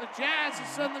minutes for the Jazz has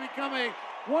suddenly become a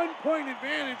 1-point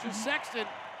advantage as Sexton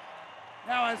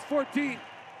now has 14.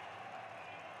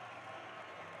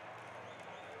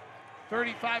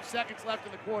 35 seconds left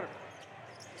in the quarter.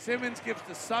 Simmons gives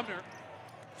to Sumner.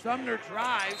 Sumner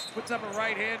drives, puts up a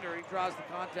right-hander. He draws the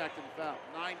contact and the foul.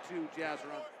 9-2 Jazz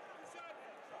run.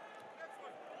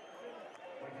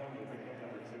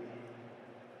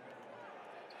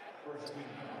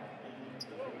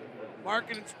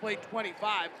 Markkanen's played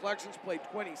 25. Clarkson's played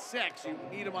 26. You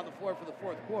need him on the floor for the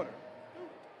fourth quarter.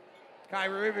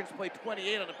 Kyrie Irving's played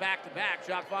 28 on a back-to-back.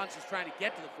 Jacques Vance is trying to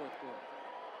get to the fourth quarter.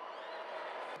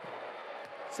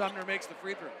 Sumner makes the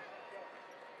free throw.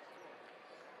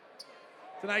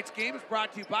 Tonight's game is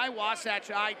brought to you by Wasatch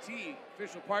IT,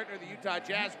 official partner of the Utah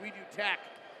Jazz. We do tech,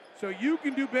 so you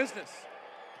can do business.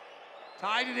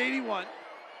 Tied at 81.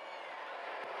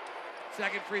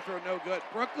 Second free throw, no good.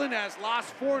 Brooklyn has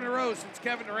lost 4 in a row since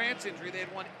Kevin Durant's injury. They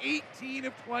had won 18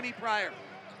 of 20 prior.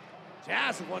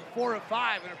 Jazz have won 4 of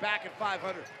 5 and are back at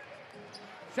 500.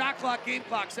 Shot clock, game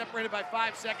clock separated by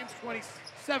 5 seconds,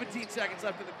 17 seconds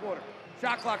left in the quarter.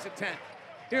 Shot clock's at 10.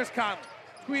 Here's Conley,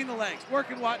 between the legs,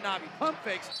 working Watanabe, pump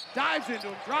fakes, dives into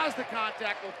him, draws the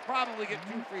contact, will probably get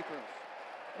 2 free throws,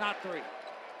 not 3.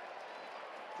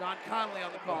 John Conley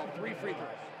on the call, 3 free throws.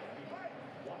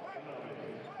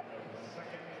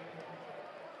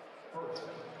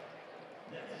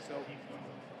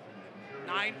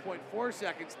 So 9.4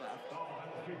 seconds left.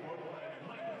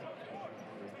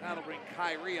 That'll bring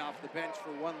Kyrie off the bench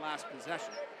for one last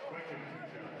possession.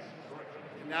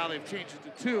 And now they've changed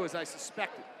it to 2, as I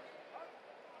suspected.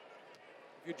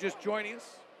 If you're just joining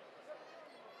us,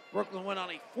 Brooklyn went on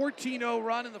a 14-0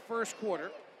 run in the first quarter.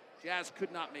 Jazz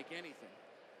could not make anything.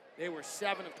 They were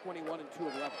 7 of 21 and 2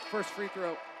 of 11. First free throw,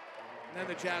 and then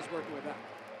the Jazz worked their way back.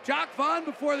 Jock Vaughn,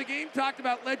 before the game, talked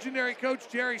about legendary coach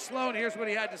Jerry Sloan. Here's what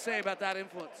he had to say about that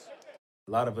influence.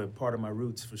 A lot of it part of my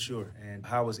roots, for sure, and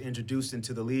how I was introduced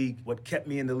into the league, what kept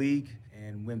me in the league,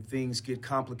 and when things get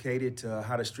complicated,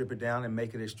 how to strip it down and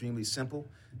make it extremely simple.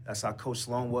 That's how Coach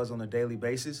Sloan was on a daily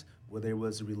basis. Whether it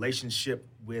was a relationship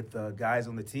with guys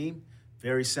on the team,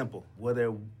 very simple.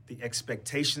 Whether the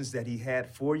expectations that he had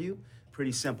for you,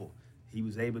 pretty simple. He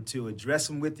was able to address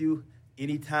them with you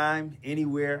anytime,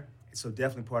 anywhere. So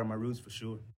definitely part of my roots, for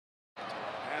sure.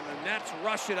 And the Nets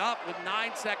rush it up with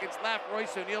 9 seconds left.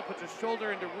 Royce O'Neal puts his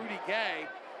shoulder into Rudy Gay,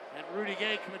 and Rudy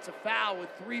Gay commits a foul with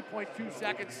 3.2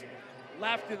 seconds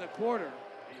left in the quarter.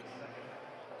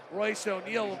 Royce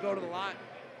O'Neal will go to the line.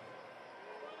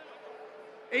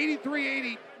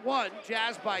 83-81,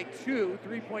 Jazz by 2,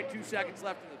 3.2 seconds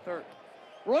left in the third.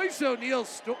 Royce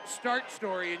O'Neal's start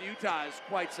story in Utah is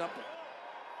quite something.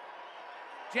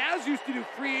 Jazz used to do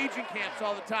free agent camps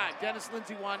all the time. Dennis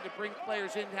Lindsay wanted to bring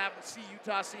players in, have them see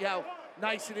Utah, see how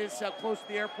nice it is, how close to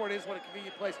the airport is, what a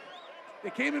convenient place. They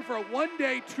came in for a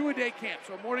 1-day, 2-a-day camp,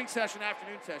 so a morning session,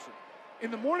 afternoon session.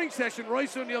 In the morning session,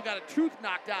 Royce O'Neal got a tooth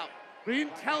knocked out, but he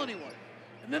didn't tell anyone.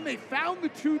 And then they found the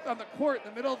tooth on the court in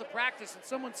the middle of the practice, and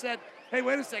someone said, hey,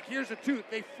 wait a sec, here's a tooth.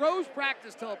 They froze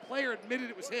practice till a player admitted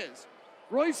it was his.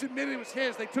 Royce admitted it was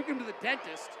his. They took him to the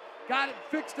dentist, got it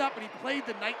fixed up, and he played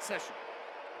the night session.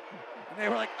 And they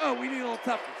were like, oh, we need a little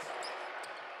toughness.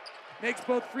 Makes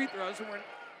both free throws, and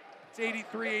it's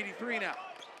 83-83 now.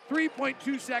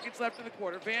 3.2 seconds left in the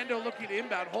quarter. Vando looking to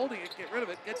inbound, holding it, get rid of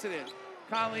it, gets it in.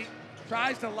 Conley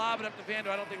tries to lob it up to Vando.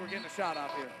 I don't think we're getting a shot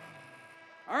off here.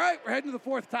 All right, we're heading to the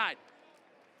fourth tide.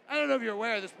 I don't know if you're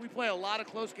aware of this, but we play a lot of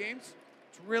close games.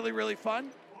 It's really, really fun,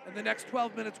 and the next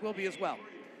 12 minutes will be as well.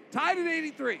 Tied at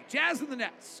 83, Jazz and the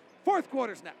Nets. Fourth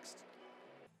quarter's next.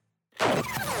 3, 2,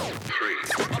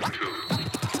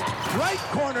 right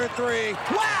corner 3.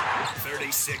 Wow!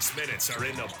 36 minutes are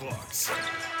in the books.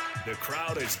 The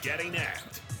crowd is getting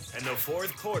amped, and the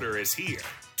fourth quarter is here.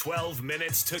 12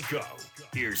 minutes to go.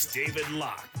 Here's David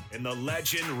Locke and the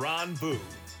legend Ron Boone.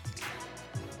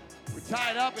 We're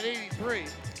tied up at 83.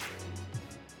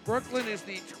 Brooklyn is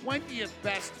the 20th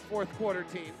best fourth quarter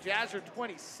team. Jazz are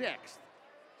 26th.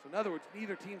 So in other words,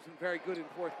 neither team's been very good in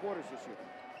fourth quarters this year.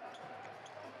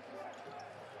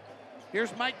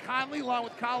 Here's Mike Conley along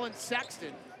with Colin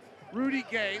Sexton, Rudy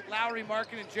Gay, Lauri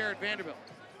Markkanen, and Jared Vanderbilt.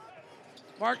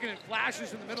 Markkanen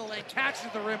flashes in the middle lane, catches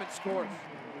the rim, and scores.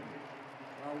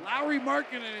 Well, Lauri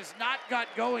Markkanen has not got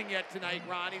going yet tonight,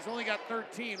 Ron. He's only got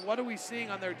 13. What are we seeing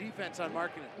on their defense on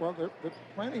Markkanen? Well, they're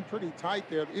playing pretty tight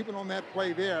there. Even on that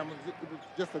play there, I mean, it was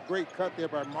just a great cut there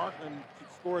by Markkanen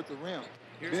to score at the rim.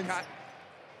 Here's Ron.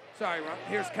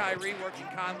 Here's Kyrie working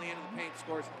Conley into the paint,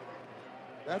 scores.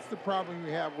 That's the problem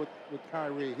you have with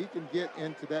Kyrie. He can get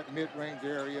into that mid-range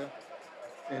area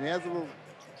and has a little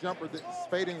jumper that's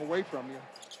fading away from you.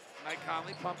 Mike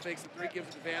Conley pump fakes the three,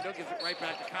 gives it to Vando, gives it right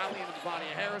back to Conley into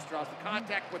Devontae Harris, draws the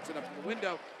contact, puts it up in the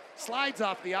window, slides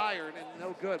off the iron, and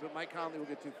no good, but Mike Conley will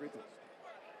get 2 free throws.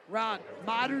 Ron,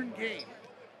 modern game,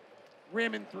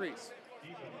 rim and threes.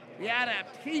 The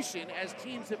adaptation, as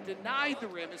teams have denied the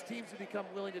rim, as teams have become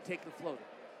willing to take the floater.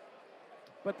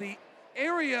 But the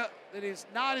area that is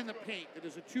not in the paint, that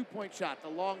is a 2-point shot, the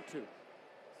long 2,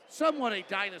 somewhat a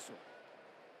dinosaur.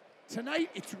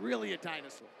 Tonight, it's really a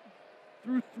dinosaur.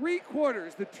 Through 3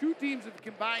 quarters, the two teams have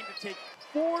combined to take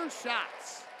 4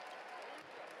 shots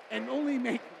and only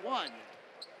make 1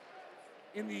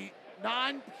 in the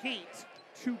non-paint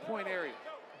 2-point area.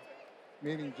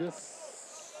 Meaning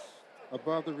just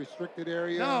above the restricted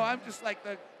area? No, I'm just like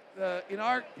the in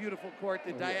our beautiful court,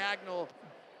 the diagonal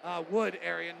wood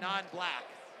area, non-black.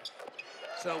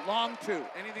 So long 2.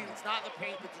 Anything that's not in the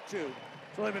paint, that's a 2.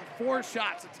 So there have been 4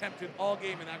 shots attempted all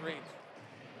game in that range.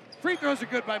 Free throws are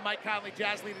good by Mike Conley.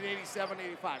 Jazz lead at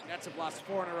 87-85. Nets have lost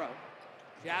 4 in a row.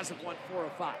 Jazz have won 4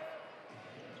 of 5.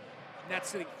 Nets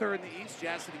sitting 3rd in the East.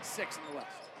 Jazz sitting 6th in the West.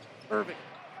 Irving,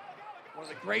 one of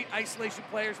the great isolation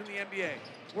players in the NBA.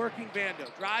 Working Vando.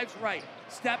 Drives right.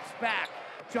 Steps back.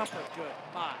 Jumper good.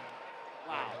 My.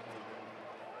 Wow.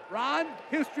 Ron,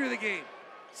 history of the game.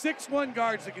 6'1"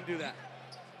 guards that can do that.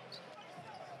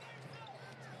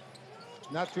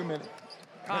 Not too many.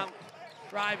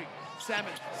 Driving,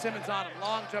 Simmons on him.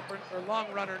 Long jumper or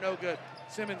long runner, no good.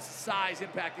 Simmons' size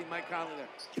impacting Mike Conley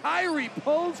there. Kyrie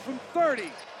pulls from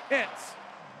 30, hits.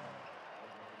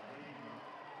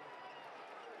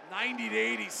 90 to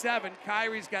 87.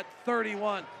 Kyrie's got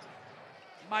 31.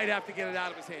 Might have to get it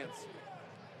out of his hands.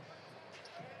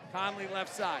 Conley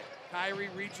left side. Kyrie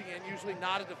reaching in, usually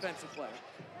not a defensive player.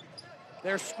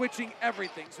 They're switching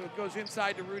everything, so it goes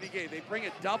inside to Rudy Gay. They bring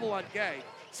a double on Gay.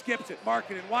 Skips it,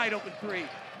 Markkanen, wide open three.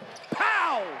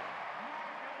 Pow!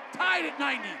 Tied at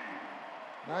 90.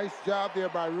 Nice job there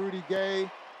by Rudy Gay.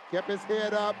 Kept his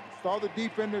head up, saw the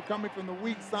defender coming from the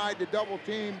weak side to double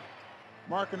team.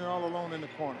 Markkanen all alone in the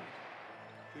corner.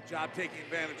 Good job taking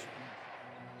advantage.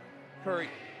 Curry,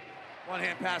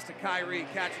 one-hand pass to Kyrie,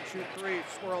 catch and shoot three,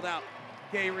 swirled out.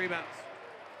 Gay rebounds.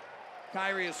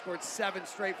 Kyrie has scored 7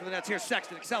 straight for the Nets. Here's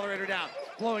Sexton, accelerator down,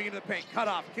 blowing into the paint, cut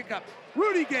off, kick up.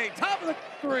 Rudy Gay, top of the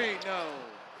three, no.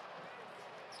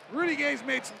 Rudy Gay's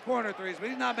made some corner threes, but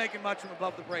he's not making much from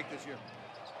above the break this year.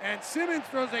 And Simmons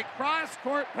throws a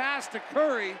cross-court pass to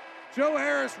Curry. Joe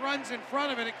Harris runs in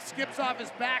front of it. It skips off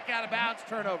his back out of bounds,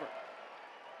 turnover.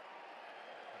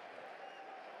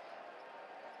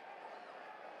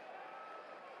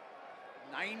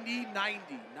 $90-90,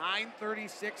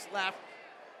 9:36 left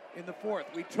in the fourth.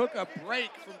 We took a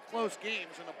break from close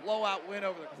games and a blowout win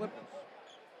over the Clippers.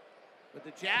 But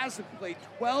the Jazz have played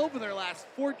 12 of their last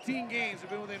 14 games, have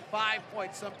been within 5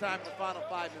 points sometime in the final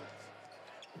 5 minutes.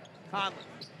 Conley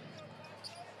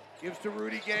gives to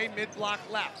Rudy Gay, mid-block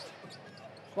left.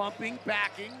 Bumping,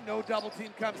 backing, no double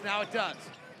team comes, now it does.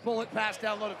 Bullet pass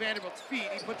down low to Vanderbilt's feet.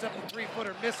 He puts up a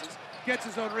 3-footer, misses, gets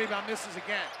his own rebound, misses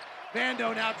again.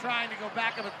 Vando now trying to go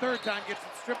back up a third time, gets it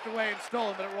stripped away and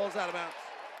stolen, but it rolls out of bounds.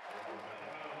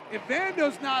 If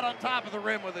Vando's not on top of the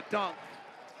rim with a dunk,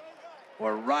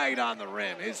 or right on the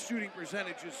rim, his shooting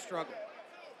percentages struggle.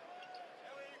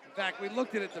 In fact, we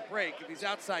looked at it at the break. If he's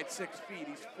outside 6 feet,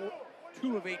 he's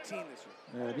 2 of 18 this year.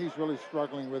 Yeah, and he's really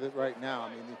struggling with it right now. I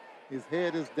mean, his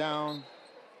head is down.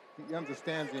 He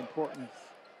understands the importance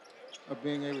of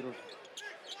being able to.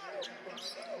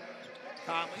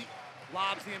 Conley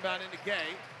lobs the inbound into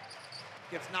Gay.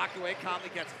 Gets knocked away. Conley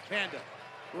gets it. Vando.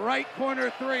 Right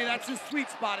corner three. That's his sweet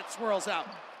spot. It swirls out.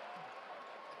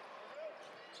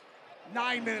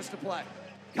 9 minutes to play.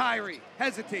 Kyrie,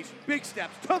 hesitation, big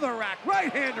steps to the rack,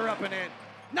 right-hander up and in.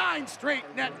 9 straight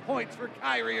net points for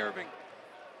Kyrie Irving.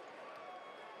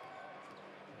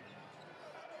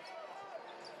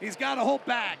 He's got a whole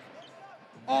bag,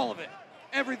 all of it,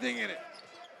 everything in it.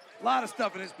 A lot of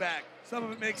stuff in his bag. Some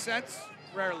of it makes sense,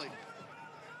 rarely.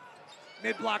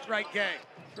 Mid-block right Gay,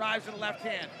 drives in the left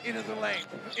hand, into the lane.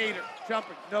 Ader,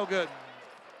 jumping, no good.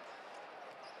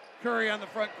 Curry on the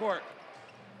front court.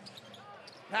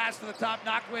 Pass to the top,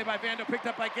 knocked away by Vando, picked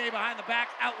up by Gay behind the back,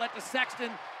 outlet to Sexton,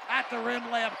 at the rim,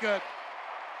 layup good.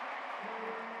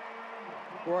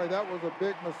 Boy, that was a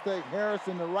big mistake. Harris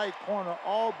in the right corner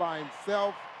all by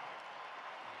himself,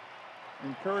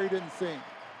 and Curry didn't see him.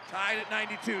 Tied at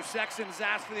 92, Sexton has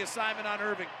asked for the assignment on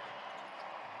Irving.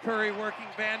 Curry working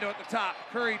Vando at the top.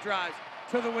 Curry drives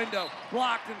to the window,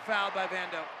 blocked and fouled by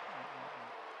Vando.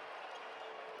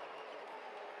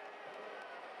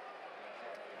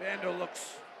 Vando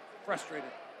looks frustrated.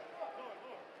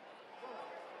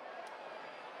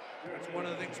 It's one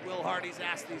of the things Will Hardy's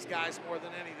asked these guys more than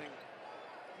anything.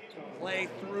 Play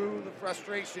through the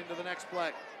frustration to the next play.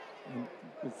 You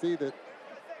can see that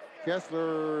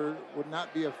Kessler would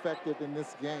not be effective in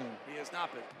this game. He has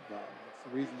not been. That's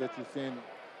the reason that you're seeing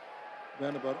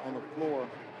Vanderbilt on the floor.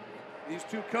 These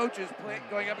two coaches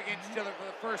going up against each other for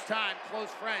the first time, close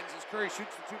friends, as Curry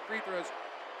shoots the 2 free throws.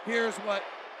 Here's what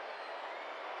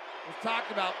was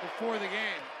talked about before the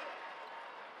game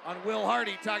on Will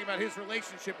Hardy, talking about his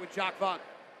relationship with Jacques Vaughn.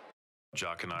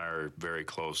 Jock and I are very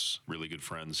close, really good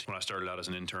friends. When I started out as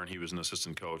an intern, he was an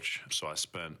assistant coach, so I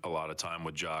spent a lot of time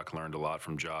with Jock, learned a lot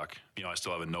from Jock. You know, I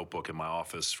still have a notebook in my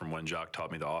office from when Jock taught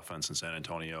me the offense in San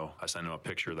Antonio. I sent him a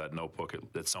picture of that notebook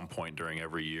at some point during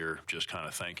every year, just kind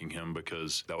of thanking him,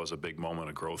 because that was a big moment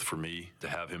of growth for me. To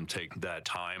have him take that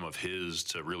time of his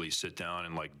to really sit down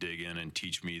and like dig in and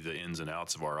teach me the ins and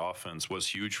outs of our offense was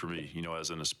huge for me, you know, as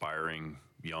an aspiring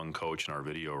young coach in our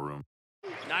video room.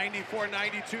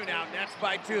 94-92 now, Nets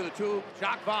by 2. The two,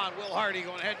 Jacques Vaughn, Will Hardy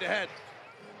going head-to-head.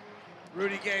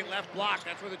 Rudy Gay left block.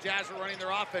 That's where the Jazz are running their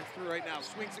offense through right now.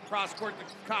 Swings across court to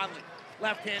Conley.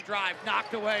 Left-hand drive,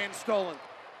 knocked away and stolen.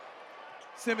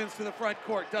 Simmons to the front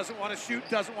court. Doesn't want to shoot,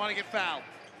 doesn't want to get fouled.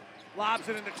 Lobs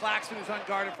it into Claxton, who's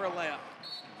unguarded for a layup.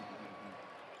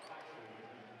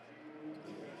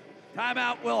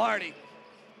 Timeout, Will Hardy.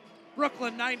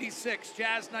 Brooklyn 96,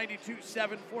 Jazz 92,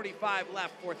 7:45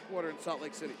 left, fourth quarter in Salt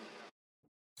Lake City.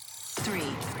 3,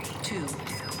 2,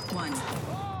 1.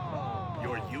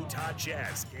 Your Utah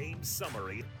Jazz game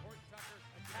summary.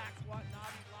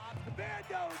 The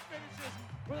Bandos finishes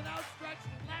with an outstretched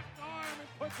left arm and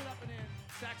puts it up and in.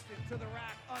 Sexton to the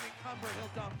rack, unencumbered.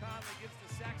 He'll dump Conley, gives to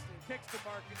Sexton, kicks to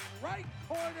Marketing. Right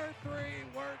corner three,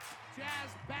 works. Jazz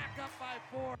back up by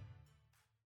 4.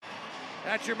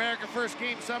 That's your America First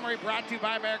game summary, brought to you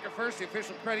by America First, the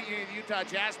official credit union of the Utah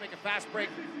Jazz. Make a fast break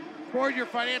toward your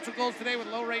financial goals today with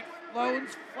low-rate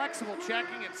loans, flexible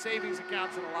checking, and savings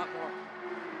accounts, and a lot more.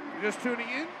 If you're just tuning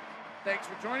in, thanks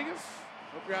for joining us.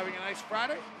 Hope you're having a nice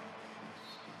Friday.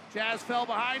 Jazz fell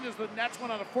behind as the Nets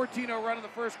went on a 14-0 run in the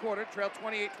first quarter, trailed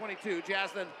 28-22.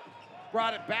 Jazz then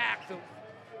brought it back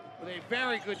with a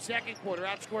very good second quarter,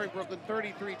 outscoring Brooklyn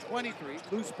 33-23.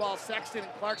 Loose ball, Sexton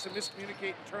and Clarkson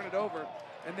miscommunicate and turn it over.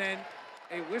 And then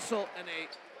a whistle and a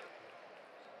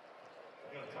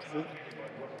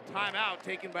timeout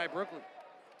taken by Brooklyn.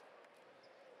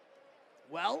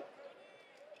 Well,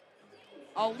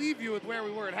 I'll leave you with where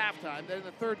we were at halftime. Then in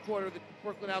the third quarter, the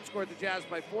Brooklyn outscored the Jazz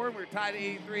by 4. We were tied at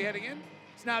 83 heading in.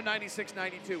 It's now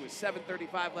 96-92 with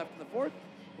 7:35 left in the fourth.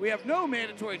 We have no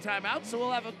mandatory timeouts, so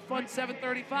we'll have a fun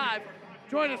 7:35.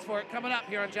 Join us for it coming up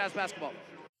here on Jazz Basketball.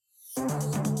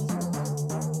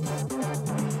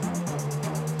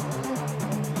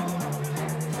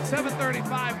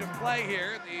 7:35 to play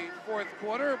here in the fourth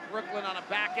quarter. Brooklyn on a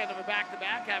back end of a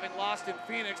back-to-back, having lost in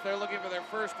Phoenix. They're looking for their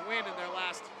first win in their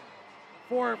last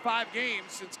 4 or 5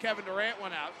 games since Kevin Durant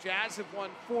went out. Jazz have won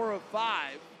 4 of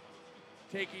 5,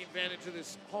 taking advantage of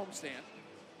this homestand.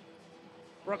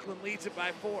 Brooklyn leads it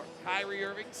by 4. Kyrie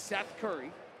Irving, Seth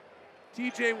Curry,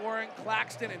 TJ Warren,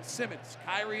 Claxton, and Simmons.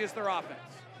 Kyrie is their offense.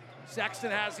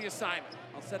 Sexton has the assignment.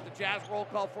 I'll set the Jazz roll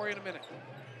call for you in a minute.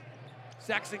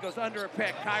 Sexton goes under a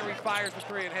pick. Kyrie fires the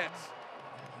 3 and hits.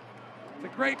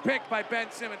 It's a great pick by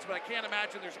Ben Simmons, but I can't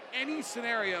imagine there's any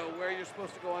scenario where you're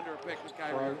supposed to go under a pick with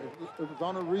Kyrie. Well, it was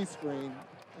on a rescreen,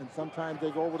 and sometimes they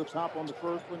go over the top on the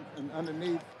first one and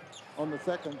underneath on the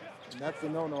second, and that's a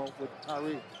no-no with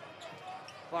Kyrie.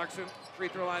 Clarkson, free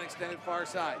throw line extended far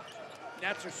side.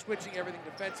 Nets are switching everything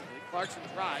defensively. Clarkson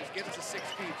drives, gets to 6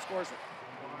 feet, scores it.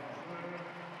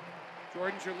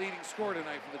 Jordan's your leading scorer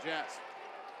tonight for the Jazz.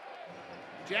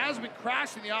 Jazz have been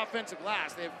crashing the offensive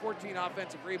glass. They have 14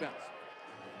 offensive rebounds.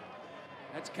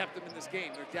 That's kept them in this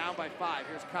game. They're down by 5.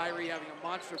 Here's Kyrie having a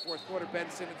monster fourth quarter. Ben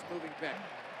Simmons moving pick.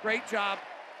 Great job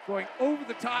going over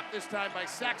the top this time by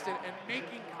Sexton and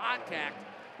making contact,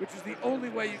 which is the only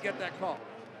way you get that call.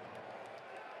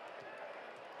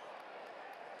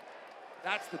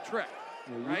 That's the trick,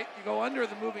 right? You go under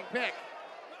the moving pick.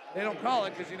 They don't call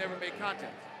it because you never make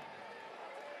contact.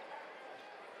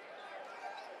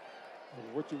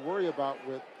 What you worry about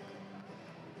with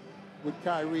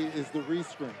Kyrie is the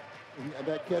rescreen. And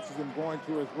that catches him going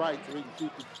to his right so he can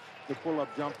shoot the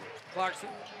pull-up jumper. Clarkson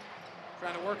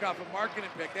trying to work off a Markkanen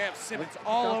pick. They have Simmons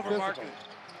all over Markkanen.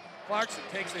 Clarkson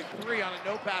takes a 3 on a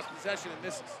no-pass possession and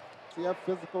misses. See how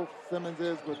physical Simmons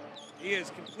is with... He has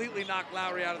completely knocked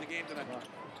Lowry out of the game tonight.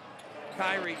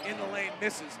 Kyrie in the lane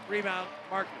misses. Rebound,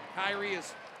 Markkanen. Kyrie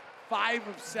is 5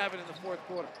 of 7 in the fourth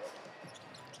quarter.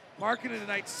 Markkanen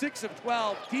tonight 6 of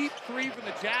 12. Deep 3 from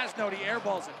the Jazz. No, he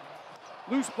airballs it.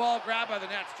 Loose ball grabbed by the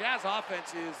Nets. Jazz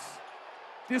offense is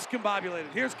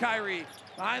discombobulated. Here's Kyrie.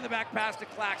 Behind the back pass to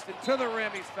Claxton. To the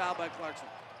rim. He's fouled by Clarkson.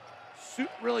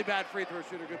 Really bad free throw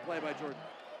shooter. Good play by Jordan.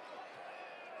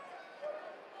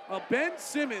 Well, Ben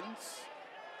Simmons,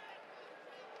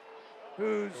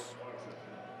 whose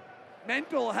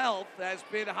mental health has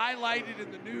been highlighted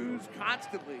in the news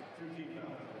constantly,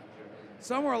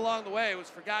 somewhere along the way it was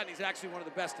forgotten he's actually one of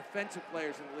the best defensive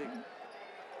players in the league.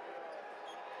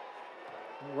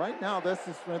 Right now, that's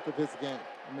the strength of his game.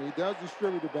 I mean, he does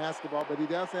distribute the basketball, but he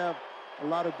does have a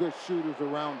lot of good shooters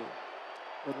around him.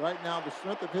 But right now, the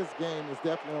strength of his game is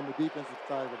definitely on the defensive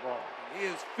side of the ball. He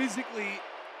is physically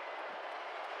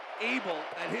able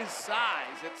at his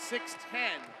size, at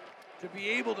 6'10", to be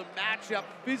able to match up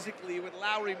physically with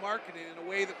Lowry Markkanen in a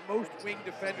way that most wing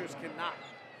defenders cannot.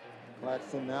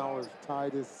 Claxton now has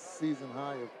tied his season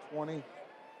high of 20.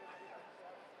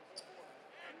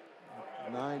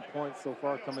 9 points so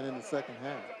far coming in the second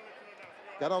half.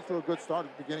 Got off to a good start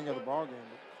at the beginning of the ball game.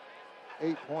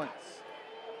 8 points.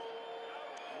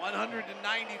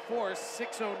 194,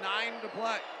 6:09 to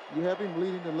play. You have him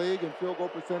leading the league in field goal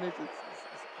percentage.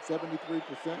 It's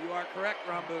 73%. You are correct,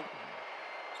 Rambo.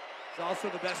 He's also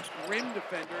the best rim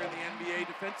defender in the NBA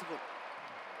defensively.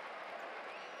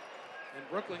 And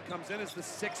Brooklyn comes in as the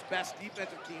 6th best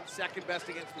defensive team, 2nd best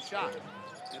against the shot.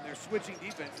 And their switching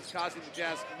defense is causing the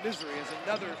Jazz misery as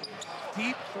another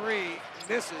deep three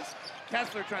misses.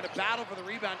 Kessler trying to battle for the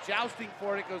rebound, jousting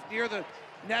for it. It goes near the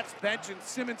Nets bench, and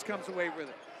Simmons comes away with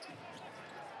it.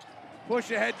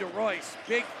 Push ahead to Royce.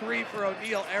 Big three for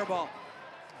O'Neal, air ball.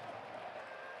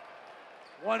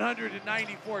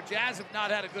 194. Jazz have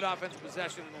not had a good offensive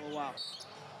possession in a little while.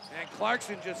 And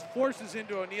Clarkson just forces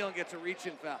into O'Neal and gets a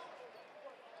reach-in foul.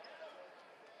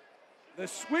 The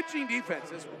switching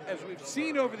defense, as we've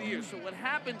seen over the years, so what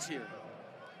happens here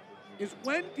is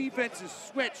when defenses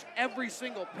switch every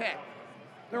single pick,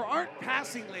 there aren't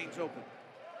passing lanes open.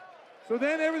 So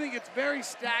then everything gets very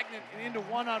stagnant and into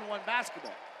one-on-one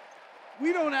basketball.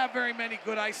 We don't have very many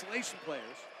good isolation players.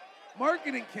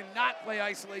 Markkanen cannot play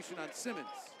isolation on Simmons.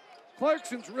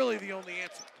 Clarkson's really the only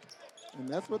answer. And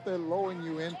that's what they're lowering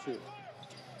you into.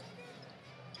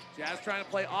 Jazz trying to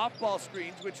play off-ball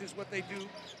screens, which is what they do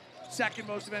second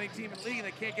most of any team in the league, and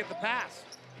they can't get the pass.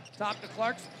 Top to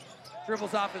Clarkson.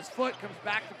 Dribbles off his foot, comes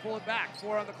back to pull it back.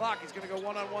 4 on the clock. He's going to go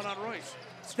one-on-one on Royce.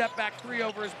 Step back three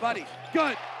over his buddy.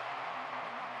 Good.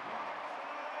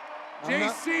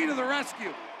 JC to the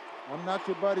rescue. I'm not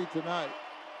your buddy tonight.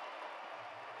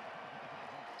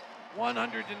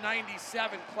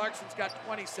 197. Clarkson's got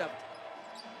 27.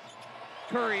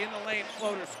 Curry in the lane,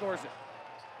 floater, scores it.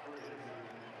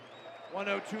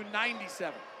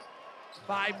 102-97.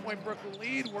 5-point Brooklyn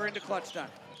lead. We're into clutch time.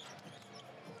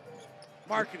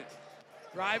 Markkanen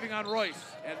driving on Royce,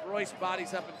 and Royce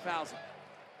bodies up and fouls him.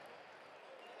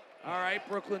 All right,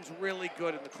 Brooklyn's really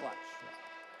good in the clutch.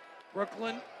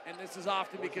 Brooklyn, and this is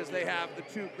often because they have the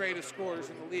 2 greatest scorers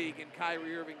in the league in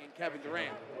Kyrie Irving and Kevin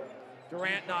Durant.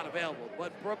 Durant not available,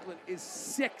 but Brooklyn is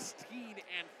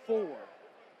 16-4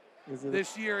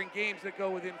 this year in games that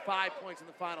go within 5 points in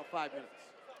the final 5 minutes.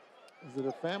 Is it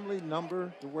a family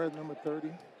number to wear number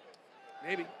 30?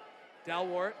 Maybe. Dell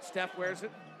wore it. Steph wears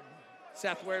it.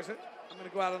 Seth wears it. I'm going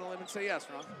to go out on a limb and say yes,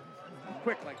 Ron. I'm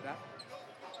quick like that.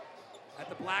 At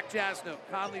the Black Jazz note,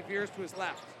 Conley veers to his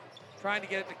left. Trying to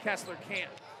get it to Kessler, can't.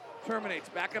 Terminates,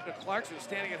 back up to Clarkson,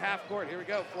 standing at half court. Here we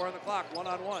go, 4 on the clock,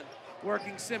 one-on-one.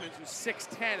 Working Simmons, who's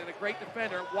 6'10" and a great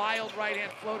defender. Wild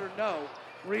right-hand floater, no.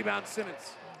 Rebound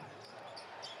Simmons.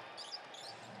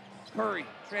 Curry,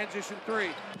 transition 3.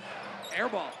 Air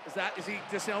ball, is he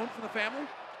disowned from the family?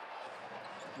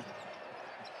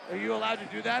 Are you allowed to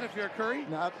do that if you're a Curry?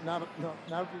 Not if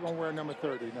you're going to wear number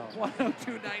 30, no.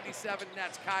 102-97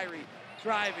 Nets. Kyrie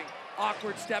driving.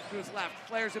 Awkward step to his left.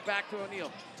 Flares it back to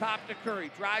O'Neal. Top to Curry.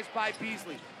 Drives by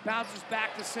Beasley. Bounces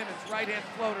back to Simmons. Right-hand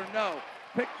floater, no.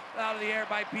 Picked out of the air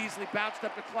by Beasley. Bounced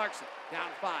up to Clarkson.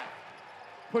 Down 5.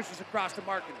 Pushes across to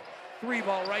Markkanen. 3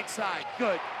 ball right side.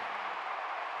 Good.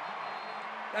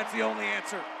 That's the only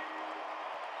answer.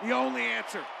 The only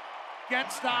answer.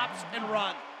 Get stops and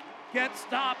run. Get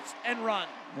stops and run.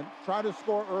 And try to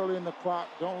score early in the clock.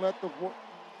 Don't let the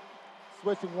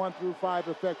switching 1 through 5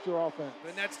 affect your offense.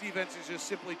 The Nets defense is just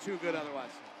simply too good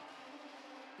otherwise.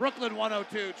 Brooklyn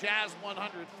 102, Jazz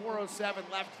 100, 4:07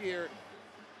 left here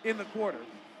in the quarter.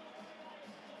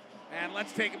 And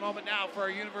let's take a moment now for our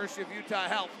University of Utah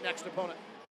Health next opponent.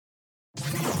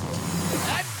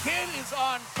 That kid is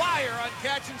on fire on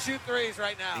catch and shoot threes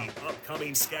right now. The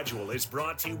upcoming schedule is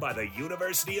brought to you by the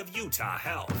University of Utah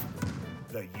Health.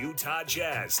 The Utah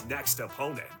Jazz next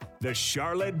opponent, the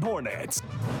Charlotte Hornets.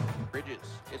 Bridges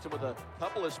hits him with a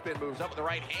couple of spin moves up with the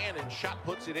right hand and shot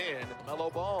puts it in. Mellow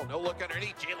ball, no look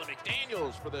underneath. Jalen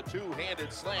McDaniels for the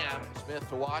 2-handed slam. Smith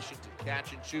to Washington,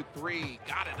 catch and shoot 3.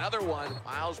 Got another one.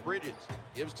 Miles Bridges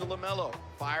gives to LaMelo.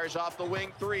 Fires off the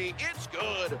wing 3. It's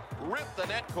good. Rip the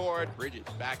net cord. Bridges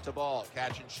back to ball.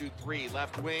 Catch and shoot 3.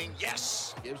 Left wing.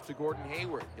 Yes. Gives to Gordon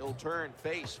Hayward. He'll turn,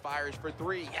 face, fires for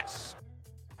 3. Yes.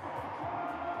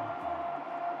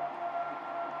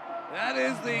 That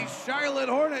is the Charlotte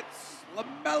Hornets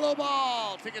LaMelo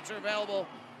Ball. Tickets are available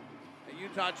at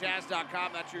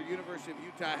UtahJazz.com. That's your University of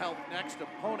Utah Health next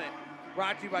opponent.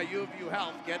 Brought to you by U of U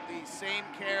Health. Get the same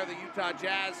care the Utah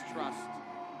Jazz trust.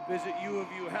 Visit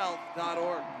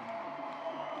uofuhealth.org.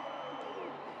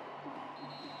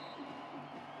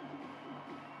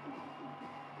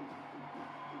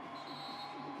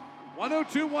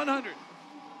 (102-100).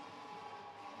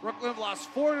 Brooklyn have lost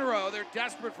 4 in a row. They're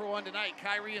desperate for one tonight.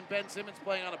 Kyrie and Ben Simmons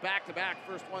playing on a back-to-back.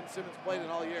 First one Simmons played in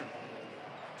all year.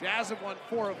 Jazz have won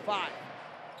 4 of 5.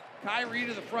 Kyrie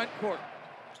to the front court.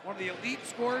 One of the elite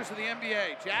scorers of the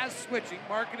NBA. Jazz switching,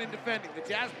 Markkanen defending. The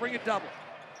Jazz bring a double.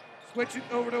 Switch it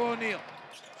over to O'Neal.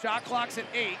 Shot clock's at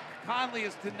 8. Conley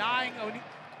is denying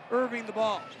Irving the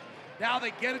ball. Now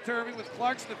they get it to Irving with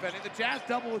Clarkson defending. The Jazz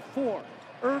double with 4.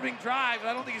 Irving drives.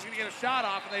 I don't think he's going to get a shot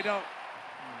off, and they don't.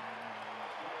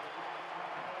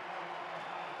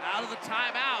 Out of the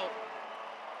timeout,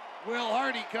 Will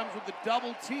Hardy comes with the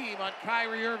double team on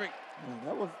Kyrie Irving. Yeah,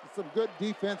 that was some good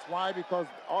defense. Why? Because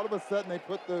all of a sudden they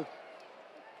put the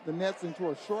Nets into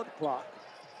a short clock.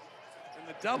 And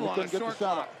the double on a short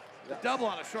clock. The double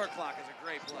on a short clock is a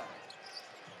great play.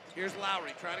 Here's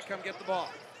Lowry trying to come get the ball.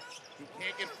 He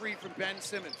can't get free from Ben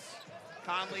Simmons.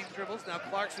 Conley dribbles, now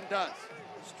Clarkson does.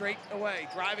 Straight away,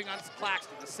 driving on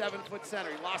Claxton, the 7-foot center.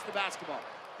 He lost the basketball.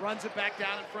 Runs it back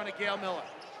down in front of Gale Miller.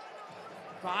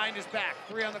 Behind his back,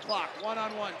 3 on the clock,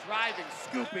 1-on-1, driving,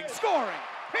 scooping, scoring.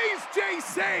 He's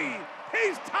JC.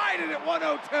 He's tied it at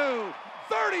 102.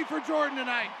 30 for Jordan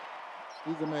tonight.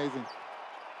 He's amazing.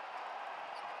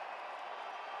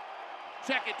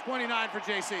 Check it, 29 for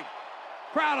JC.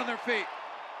 Crowd on their feet.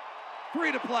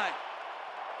 3 to play.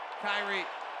 Kyrie,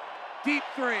 deep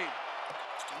 3.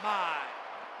 My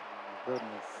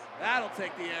goodness. That'll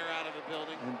take the air out of the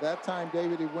building. And that time,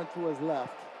 David, he went to his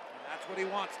left. And that's what he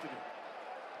wants to do.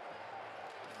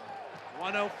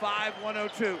 105,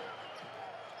 102.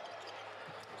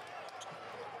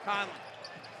 Conley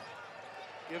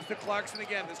gives to Clarkson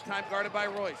again, this time guarded by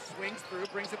Royce. Swings through,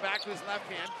 brings it back to his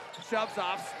left hand, shoves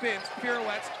off, spins,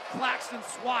 pirouettes. Claxton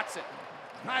swats it.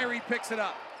 Kyrie picks it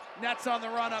up. Nets on the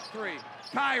run, up 3.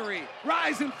 Kyrie,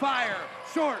 rise and fire.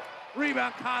 Short.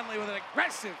 Rebound, Conley with an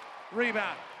aggressive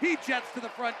rebound. He jets to the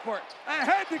front court.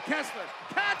 Ahead to Kessler.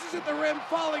 Catches at the rim,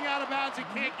 falling out of bounds. He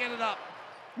can't get it up.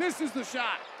 Misses the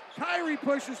shot. Kyrie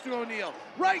pushes to O'Neal.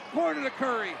 Right corner to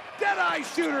Curry. Dead-eye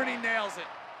shooter, and he nails it.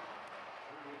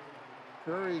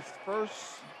 Curry's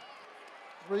first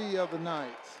 3 of the night.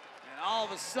 And all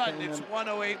of a sudden, it's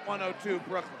 108-102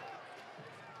 Brooklyn.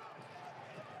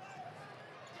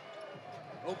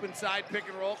 Open side pick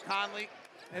and roll, Conley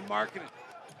and Markkanen.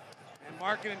 And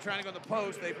Markkanen trying to go in the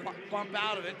post. They bump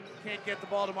out of it. Can't get the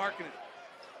ball to Markkanen.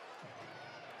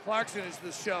 Clarkson is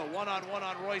the show. 1-on-1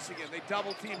 on Royce again. They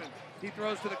double team him. He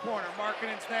throws to the corner.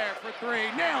 Markkanen's there for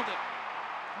 3. Nailed it.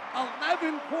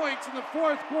 11 points in the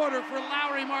fourth quarter for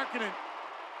Lauri Markkanen.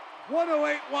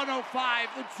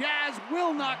 108-105. The Jazz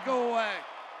will not go away.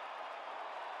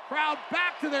 Crowd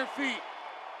back to their feet.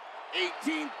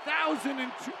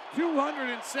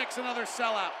 18,206, another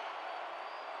sellout.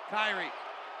 Kyrie,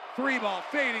 3 ball,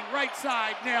 fading, right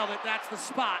side, nailed it. That's the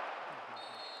spot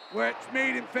where it's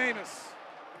made him famous.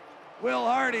 Will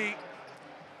Hardy,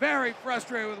 very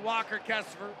frustrated with Walker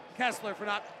Kessler for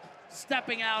not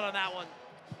stepping out on that one.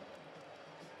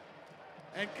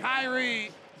 And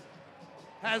Kyrie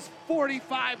has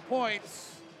 45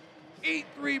 points, 8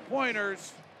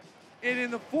 3-pointers, and in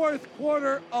the fourth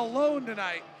quarter alone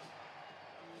tonight,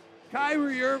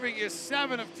 Kyrie Irving is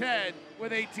 7 of 10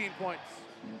 with 18 points.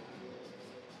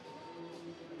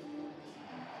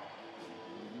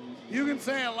 You can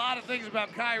say a lot of things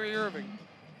about Kyrie Irving.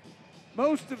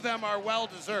 Most of them are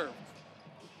well-deserved.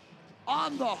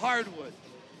 On the hardwood,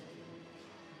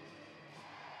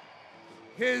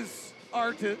 his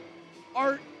artistic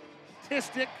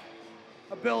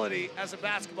ability as a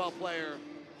basketball player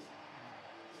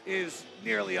is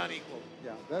nearly unequal.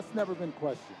 Yeah, that's never been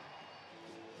questioned.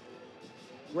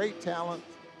 Great talent.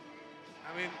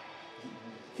 I mean,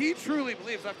 he truly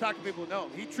believes, I've talked to people who know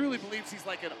him, he truly believes he's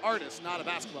like an artist, not a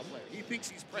basketball player. He thinks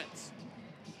he's Prince.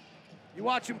 You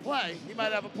watch him play, he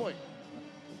might have a point.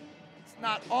 It's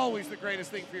not always the greatest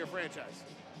thing for your franchise.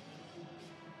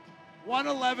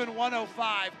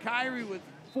 111-105, Kyrie with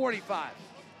 45.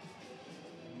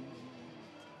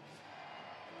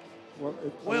 Well,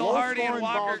 Will Hardy and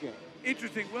Walker,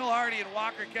 interesting, Will Hardy and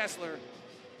Walker Kessler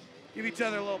give each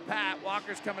other a little pat.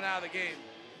 Walker's coming out of the game.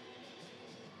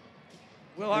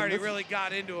 Will Hardy really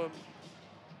got into him.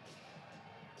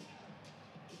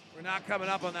 We're not coming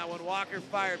up on that one. Walker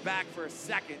fired back for a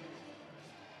second.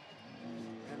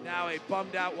 And now a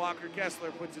bummed out Walker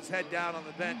Kessler puts his head down on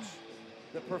the bench.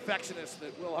 The perfectionist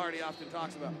that Will Hardy often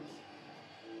talks about.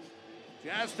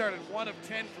 Jazz started 1 of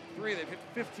 10 from 3. They've hit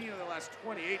 15 of the last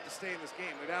 28 to stay in this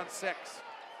game. They're down 6.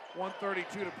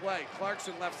 1:32 to play.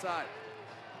 Clarkson left side.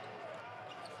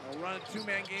 They'll run a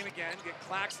 2-man game again, get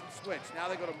Claxton switch. Now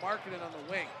they go to Markkanen on the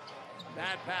wing.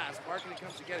 Bad pass. Markkanen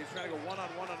comes to get it. He's trying to go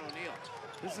one-on-one on O'Neal.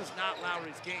 This is not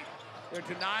Lowry's game. They're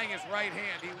denying his right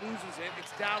hand. He loses it.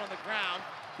 It's down on the ground.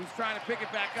 He's trying to pick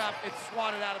it back up. It's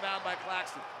swatted out of bounds by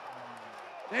Claxton.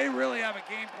 They really have a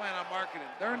game plan on Markkanen.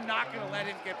 They're not going to let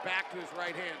him get back to his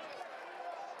right hand.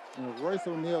 You know, Royce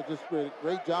O'Neal just did a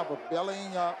great job of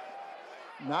bellying up,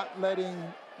 not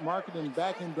letting Markkanen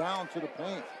backing down to the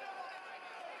paint.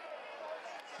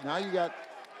 Now you got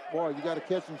to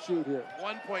catch and shoot here.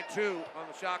 1.2 on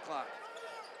the shot clock.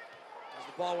 As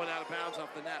The ball went out of bounds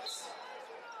off the nets.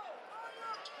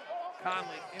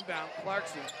 Conley inbound.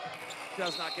 Clarkson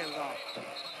does not get it off.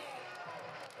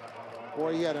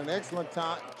 Boy, he had an excellent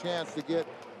chance to get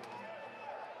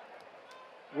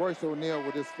Royce O'Neal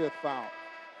with his 5th foul.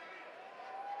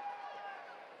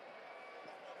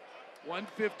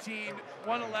 115,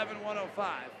 111,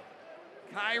 105.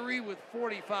 Kyrie with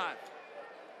 45.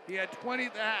 He had 20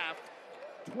 at the half,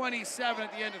 27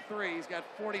 at the end of 3. He's got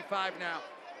 45 now.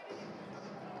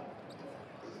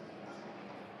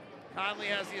 Conley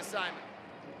has the assignment.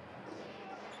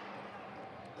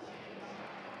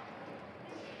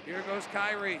 Here goes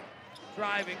Kyrie,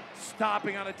 driving,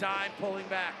 stopping on a dime, pulling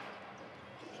back.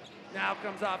 Now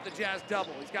comes off the Jazz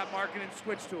double. He's got Markkanen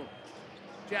switch to him.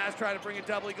 Jazz trying to bring a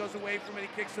double. He goes away from it. He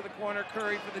kicks to the corner.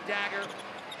 Curry for the dagger.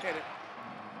 Hit it.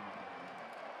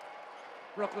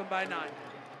 Brooklyn by 9.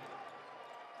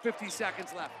 50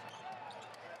 seconds left.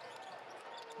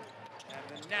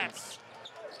 And the Nets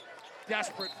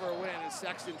desperate for a win as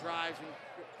Sexton drives and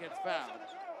gets fouled.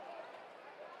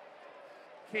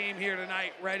 Came here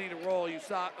tonight ready to roll. You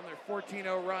saw it on their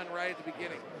 14-0 run right at the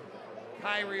beginning.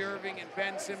 Kyrie Irving and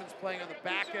Ben Simmons playing on the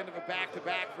back end of a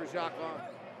back-to-back for Jacques Vaughn.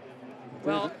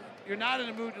 Well, you're not in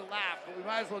a mood to laugh, but we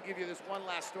might as well give you this one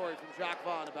last story from Jacques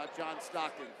Vaughn about John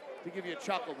Stockton to give you a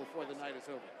chuckle before the night is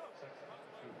over.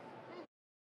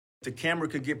 The camera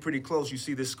could get pretty close. You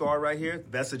see this scar right here?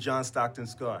 That's a John Stockton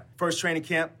scar. First training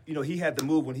camp, he had the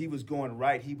move. When he was going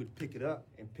right, he would pick it up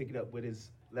with his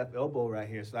left elbow right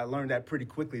here. So I learned that pretty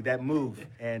quickly, that move.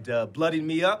 And bloodied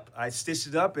me up. I stitched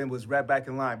it up and was right back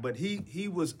in line. But he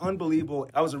was unbelievable.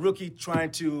 I was a rookie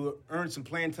trying to earn some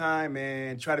playing time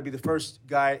and try to be the first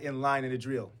guy in line in the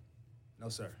drill. No,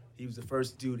 sir. He was the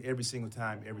first dude every single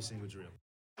time, every single drill.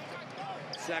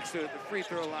 Sexton at the free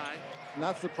throw line.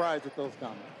 Not surprised at those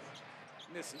comments.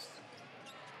 Misses.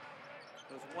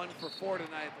 Goes 1 for 4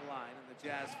 tonight at the line, and the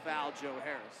Jazz foul Joe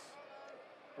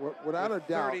Harris. Without a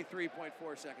doubt,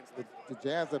 33.4 seconds left. The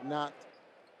Jazz have not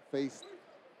faced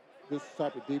this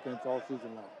type of defense all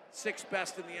season long. 6th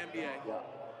best in the NBA. Yeah.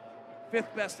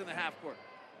 5th best in the half court.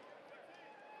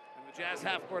 And the Jazz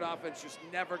half court offense just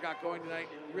never got going tonight.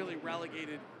 Really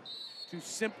relegated to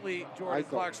simply Jordan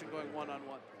Clarkson going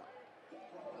one-on-one.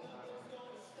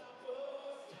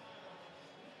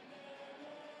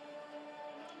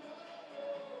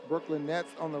 Brooklyn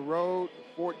Nets on the road,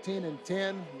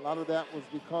 14-10. A lot of that was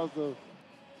because of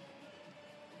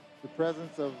the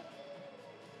presence of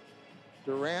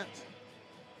Durant.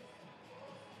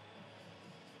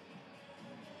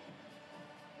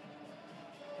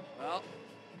 Well,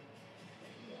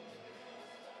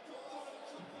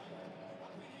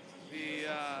 the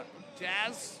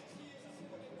Jazz,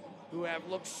 who have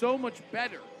looked so much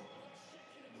better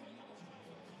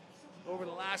over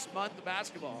the last month of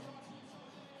basketball,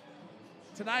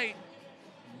 tonight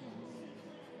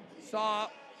saw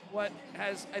what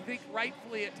has, I think,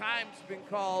 rightfully at times been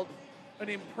called an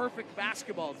imperfect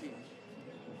basketball team.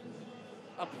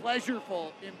 A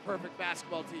pleasureful, imperfect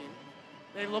basketball team.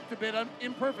 They looked a bit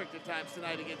imperfect at times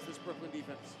tonight against this Brooklyn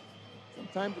defense.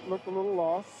 Sometimes it looked a little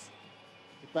lost.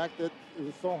 The fact that it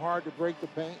was so hard to break the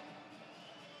paint.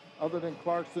 Other than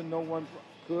Clarkson, no one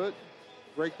could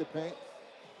break the paint.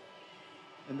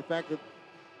 And the fact that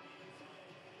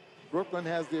Brooklyn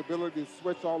has the ability to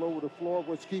switch all over the floor,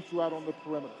 which keeps you out on the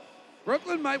perimeter.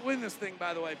 Brooklyn might win this thing,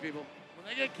 by the way, people. When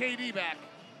they get KD back,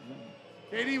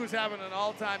 KD was having an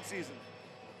all-time season.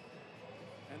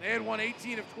 And they had won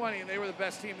 18 of 20, and they were the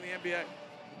best team in the NBA.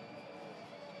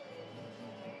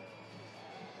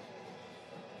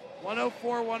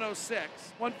 104-106,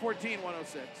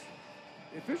 114-106.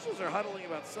 The officials are huddling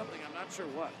about something. I'm not sure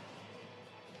what.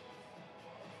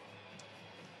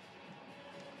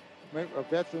 Maybe a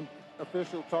veteran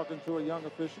official talking to a young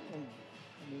official.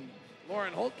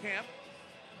 Lauren Holtkamp,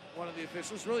 one of the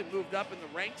officials, really moved up in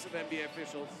the ranks of NBA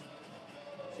officials.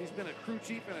 She's been a crew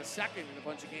chief and a second in a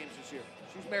bunch of games this year.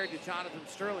 She's married to Jonathan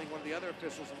Sterling, one of the other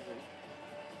officials in the league.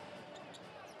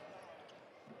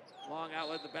 Long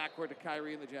outlet in the backcourt to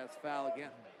Kyrie, and the Jazz foul again.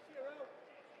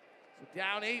 So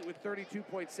down 8 with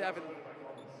 32.7.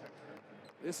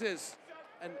 This is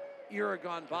an era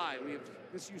gone by.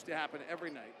 This used to happen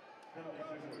every night.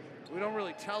 We don't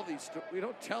really tell these. We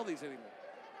don't tell these anymore.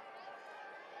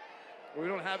 We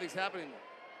don't have these happen anymore.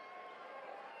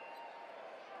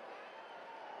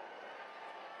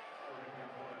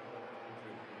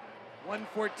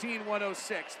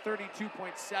 (114-106),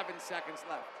 32.7 seconds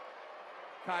left.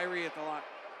 Kyrie at the line.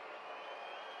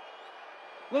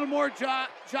 A little more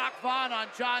Jacques Vaughn on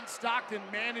John Stockton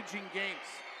managing games.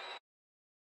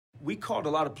 We called a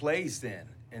lot of plays then.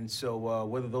 And so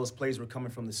whether those plays were coming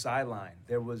from the sideline,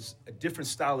 there was a different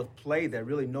style of play that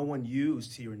really no one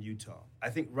used here in Utah. I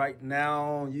think right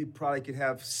now you probably could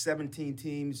have 17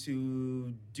 teams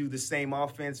who do the same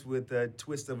offense with a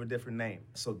twist of a different name.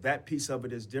 So that piece of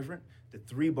it is different. The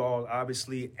 3-ball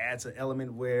obviously adds an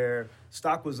element where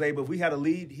Stock was able, if we had a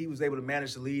lead, he was able to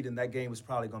manage the lead, and that game was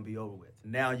probably going to be over with.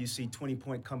 Now you see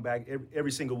 20-point comeback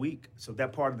every single week. So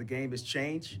that part of the game has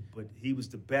changed, but he was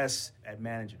the best at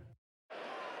managing.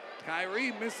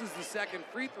 Kyrie misses the second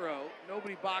free throw.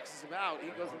 Nobody boxes him out.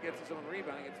 He goes and gets his own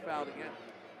rebound and gets fouled again.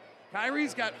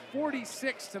 Kyrie's got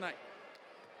 46 tonight.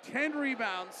 10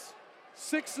 rebounds,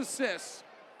 6 assists,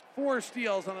 4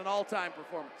 steals on an all-time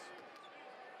performance.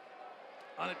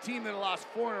 On a team that lost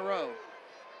 4 in a row,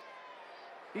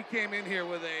 he came in here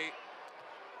with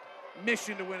a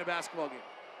mission to win a basketball game.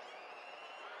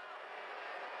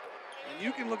 And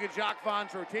you can look at Jacques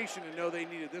Vaughn's rotation and know they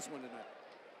needed this one tonight.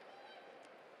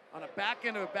 On a back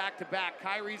end of a back-to-back,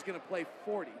 Kyrie's going to play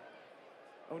 40.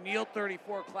 O'Neal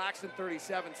 34, Claxton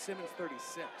 37, Simmons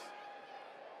 36.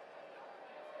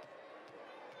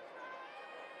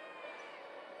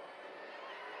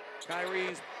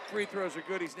 Kyrie's free throws are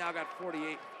good. He's now got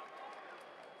 48.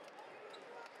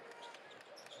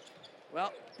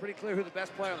 Well, pretty clear who the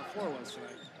best player on the floor was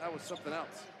tonight. That was something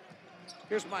else.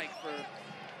 Here's Mike for a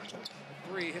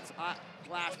 3. Hits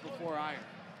glass before iron.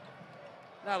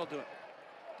 That'll do it.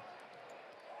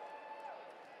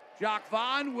 Jacques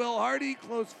Vaughn, Will Hardy,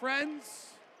 close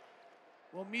friends.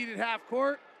 We'll meet at half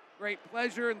court. Great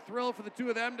pleasure and thrill for the two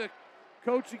of them to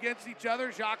coach against each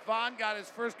other. Jacques Vaughn got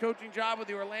his first coaching job with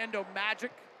the Orlando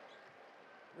Magic.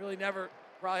 Really never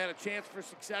probably had a chance for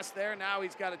success there. Now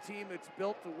he's got a team that's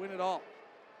built to win it all.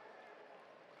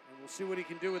 And we'll see what he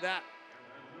can do with that.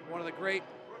 One of the great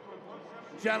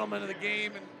gentlemen of the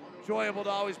game and enjoyable to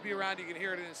always be around. You can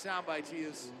hear it in his sound bites. He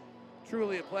is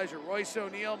truly a pleasure. Royce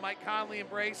O'Neal, Mike Conley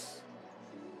embrace.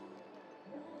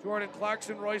 Jordan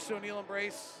Clarkson, Royce O'Neal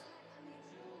embrace.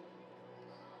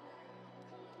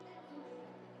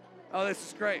 Oh, this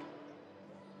is great.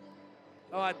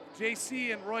 Oh,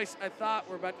 JC and Royce, I thought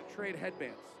were about to trade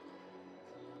headbands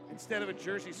instead of a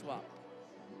jersey swap,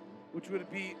 which would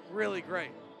be really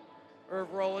great.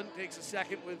 Irv Rowland takes a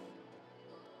second with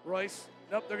Royce.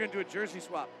 Nope, they're going to do a jersey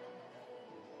swap.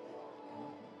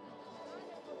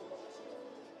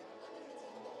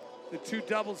 The 2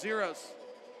 double zeros.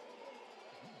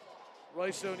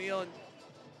 Royce O'Neal and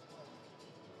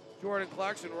Jordan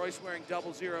Clarkson. Royce wearing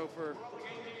 00 for.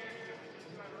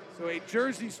 So a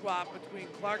jersey swap between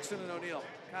Clarkson and O'Neal.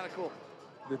 Kind of cool.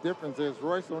 The difference is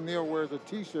Royce O'Neal wears a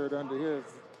T-shirt under his.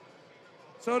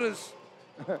 So does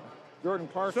Jordan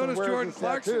Clarkson. So does wears Jordan his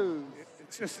Clarkson. tattoos.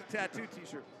 It's just a tattoo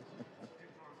T-shirt.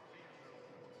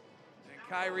 And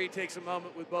Kyrie takes a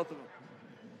moment with both of them.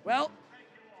 Well,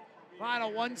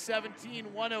 final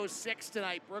 117-106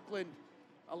 tonight. Brooklyn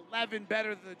 11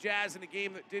 better than the Jazz in a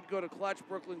game that did go to clutch.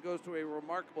 Brooklyn goes to a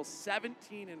remarkable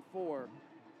 17-4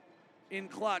 in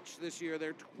clutch this year.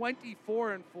 They're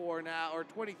 24-4 now, or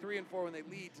 23-4 when they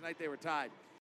lead. Tonight they were tied.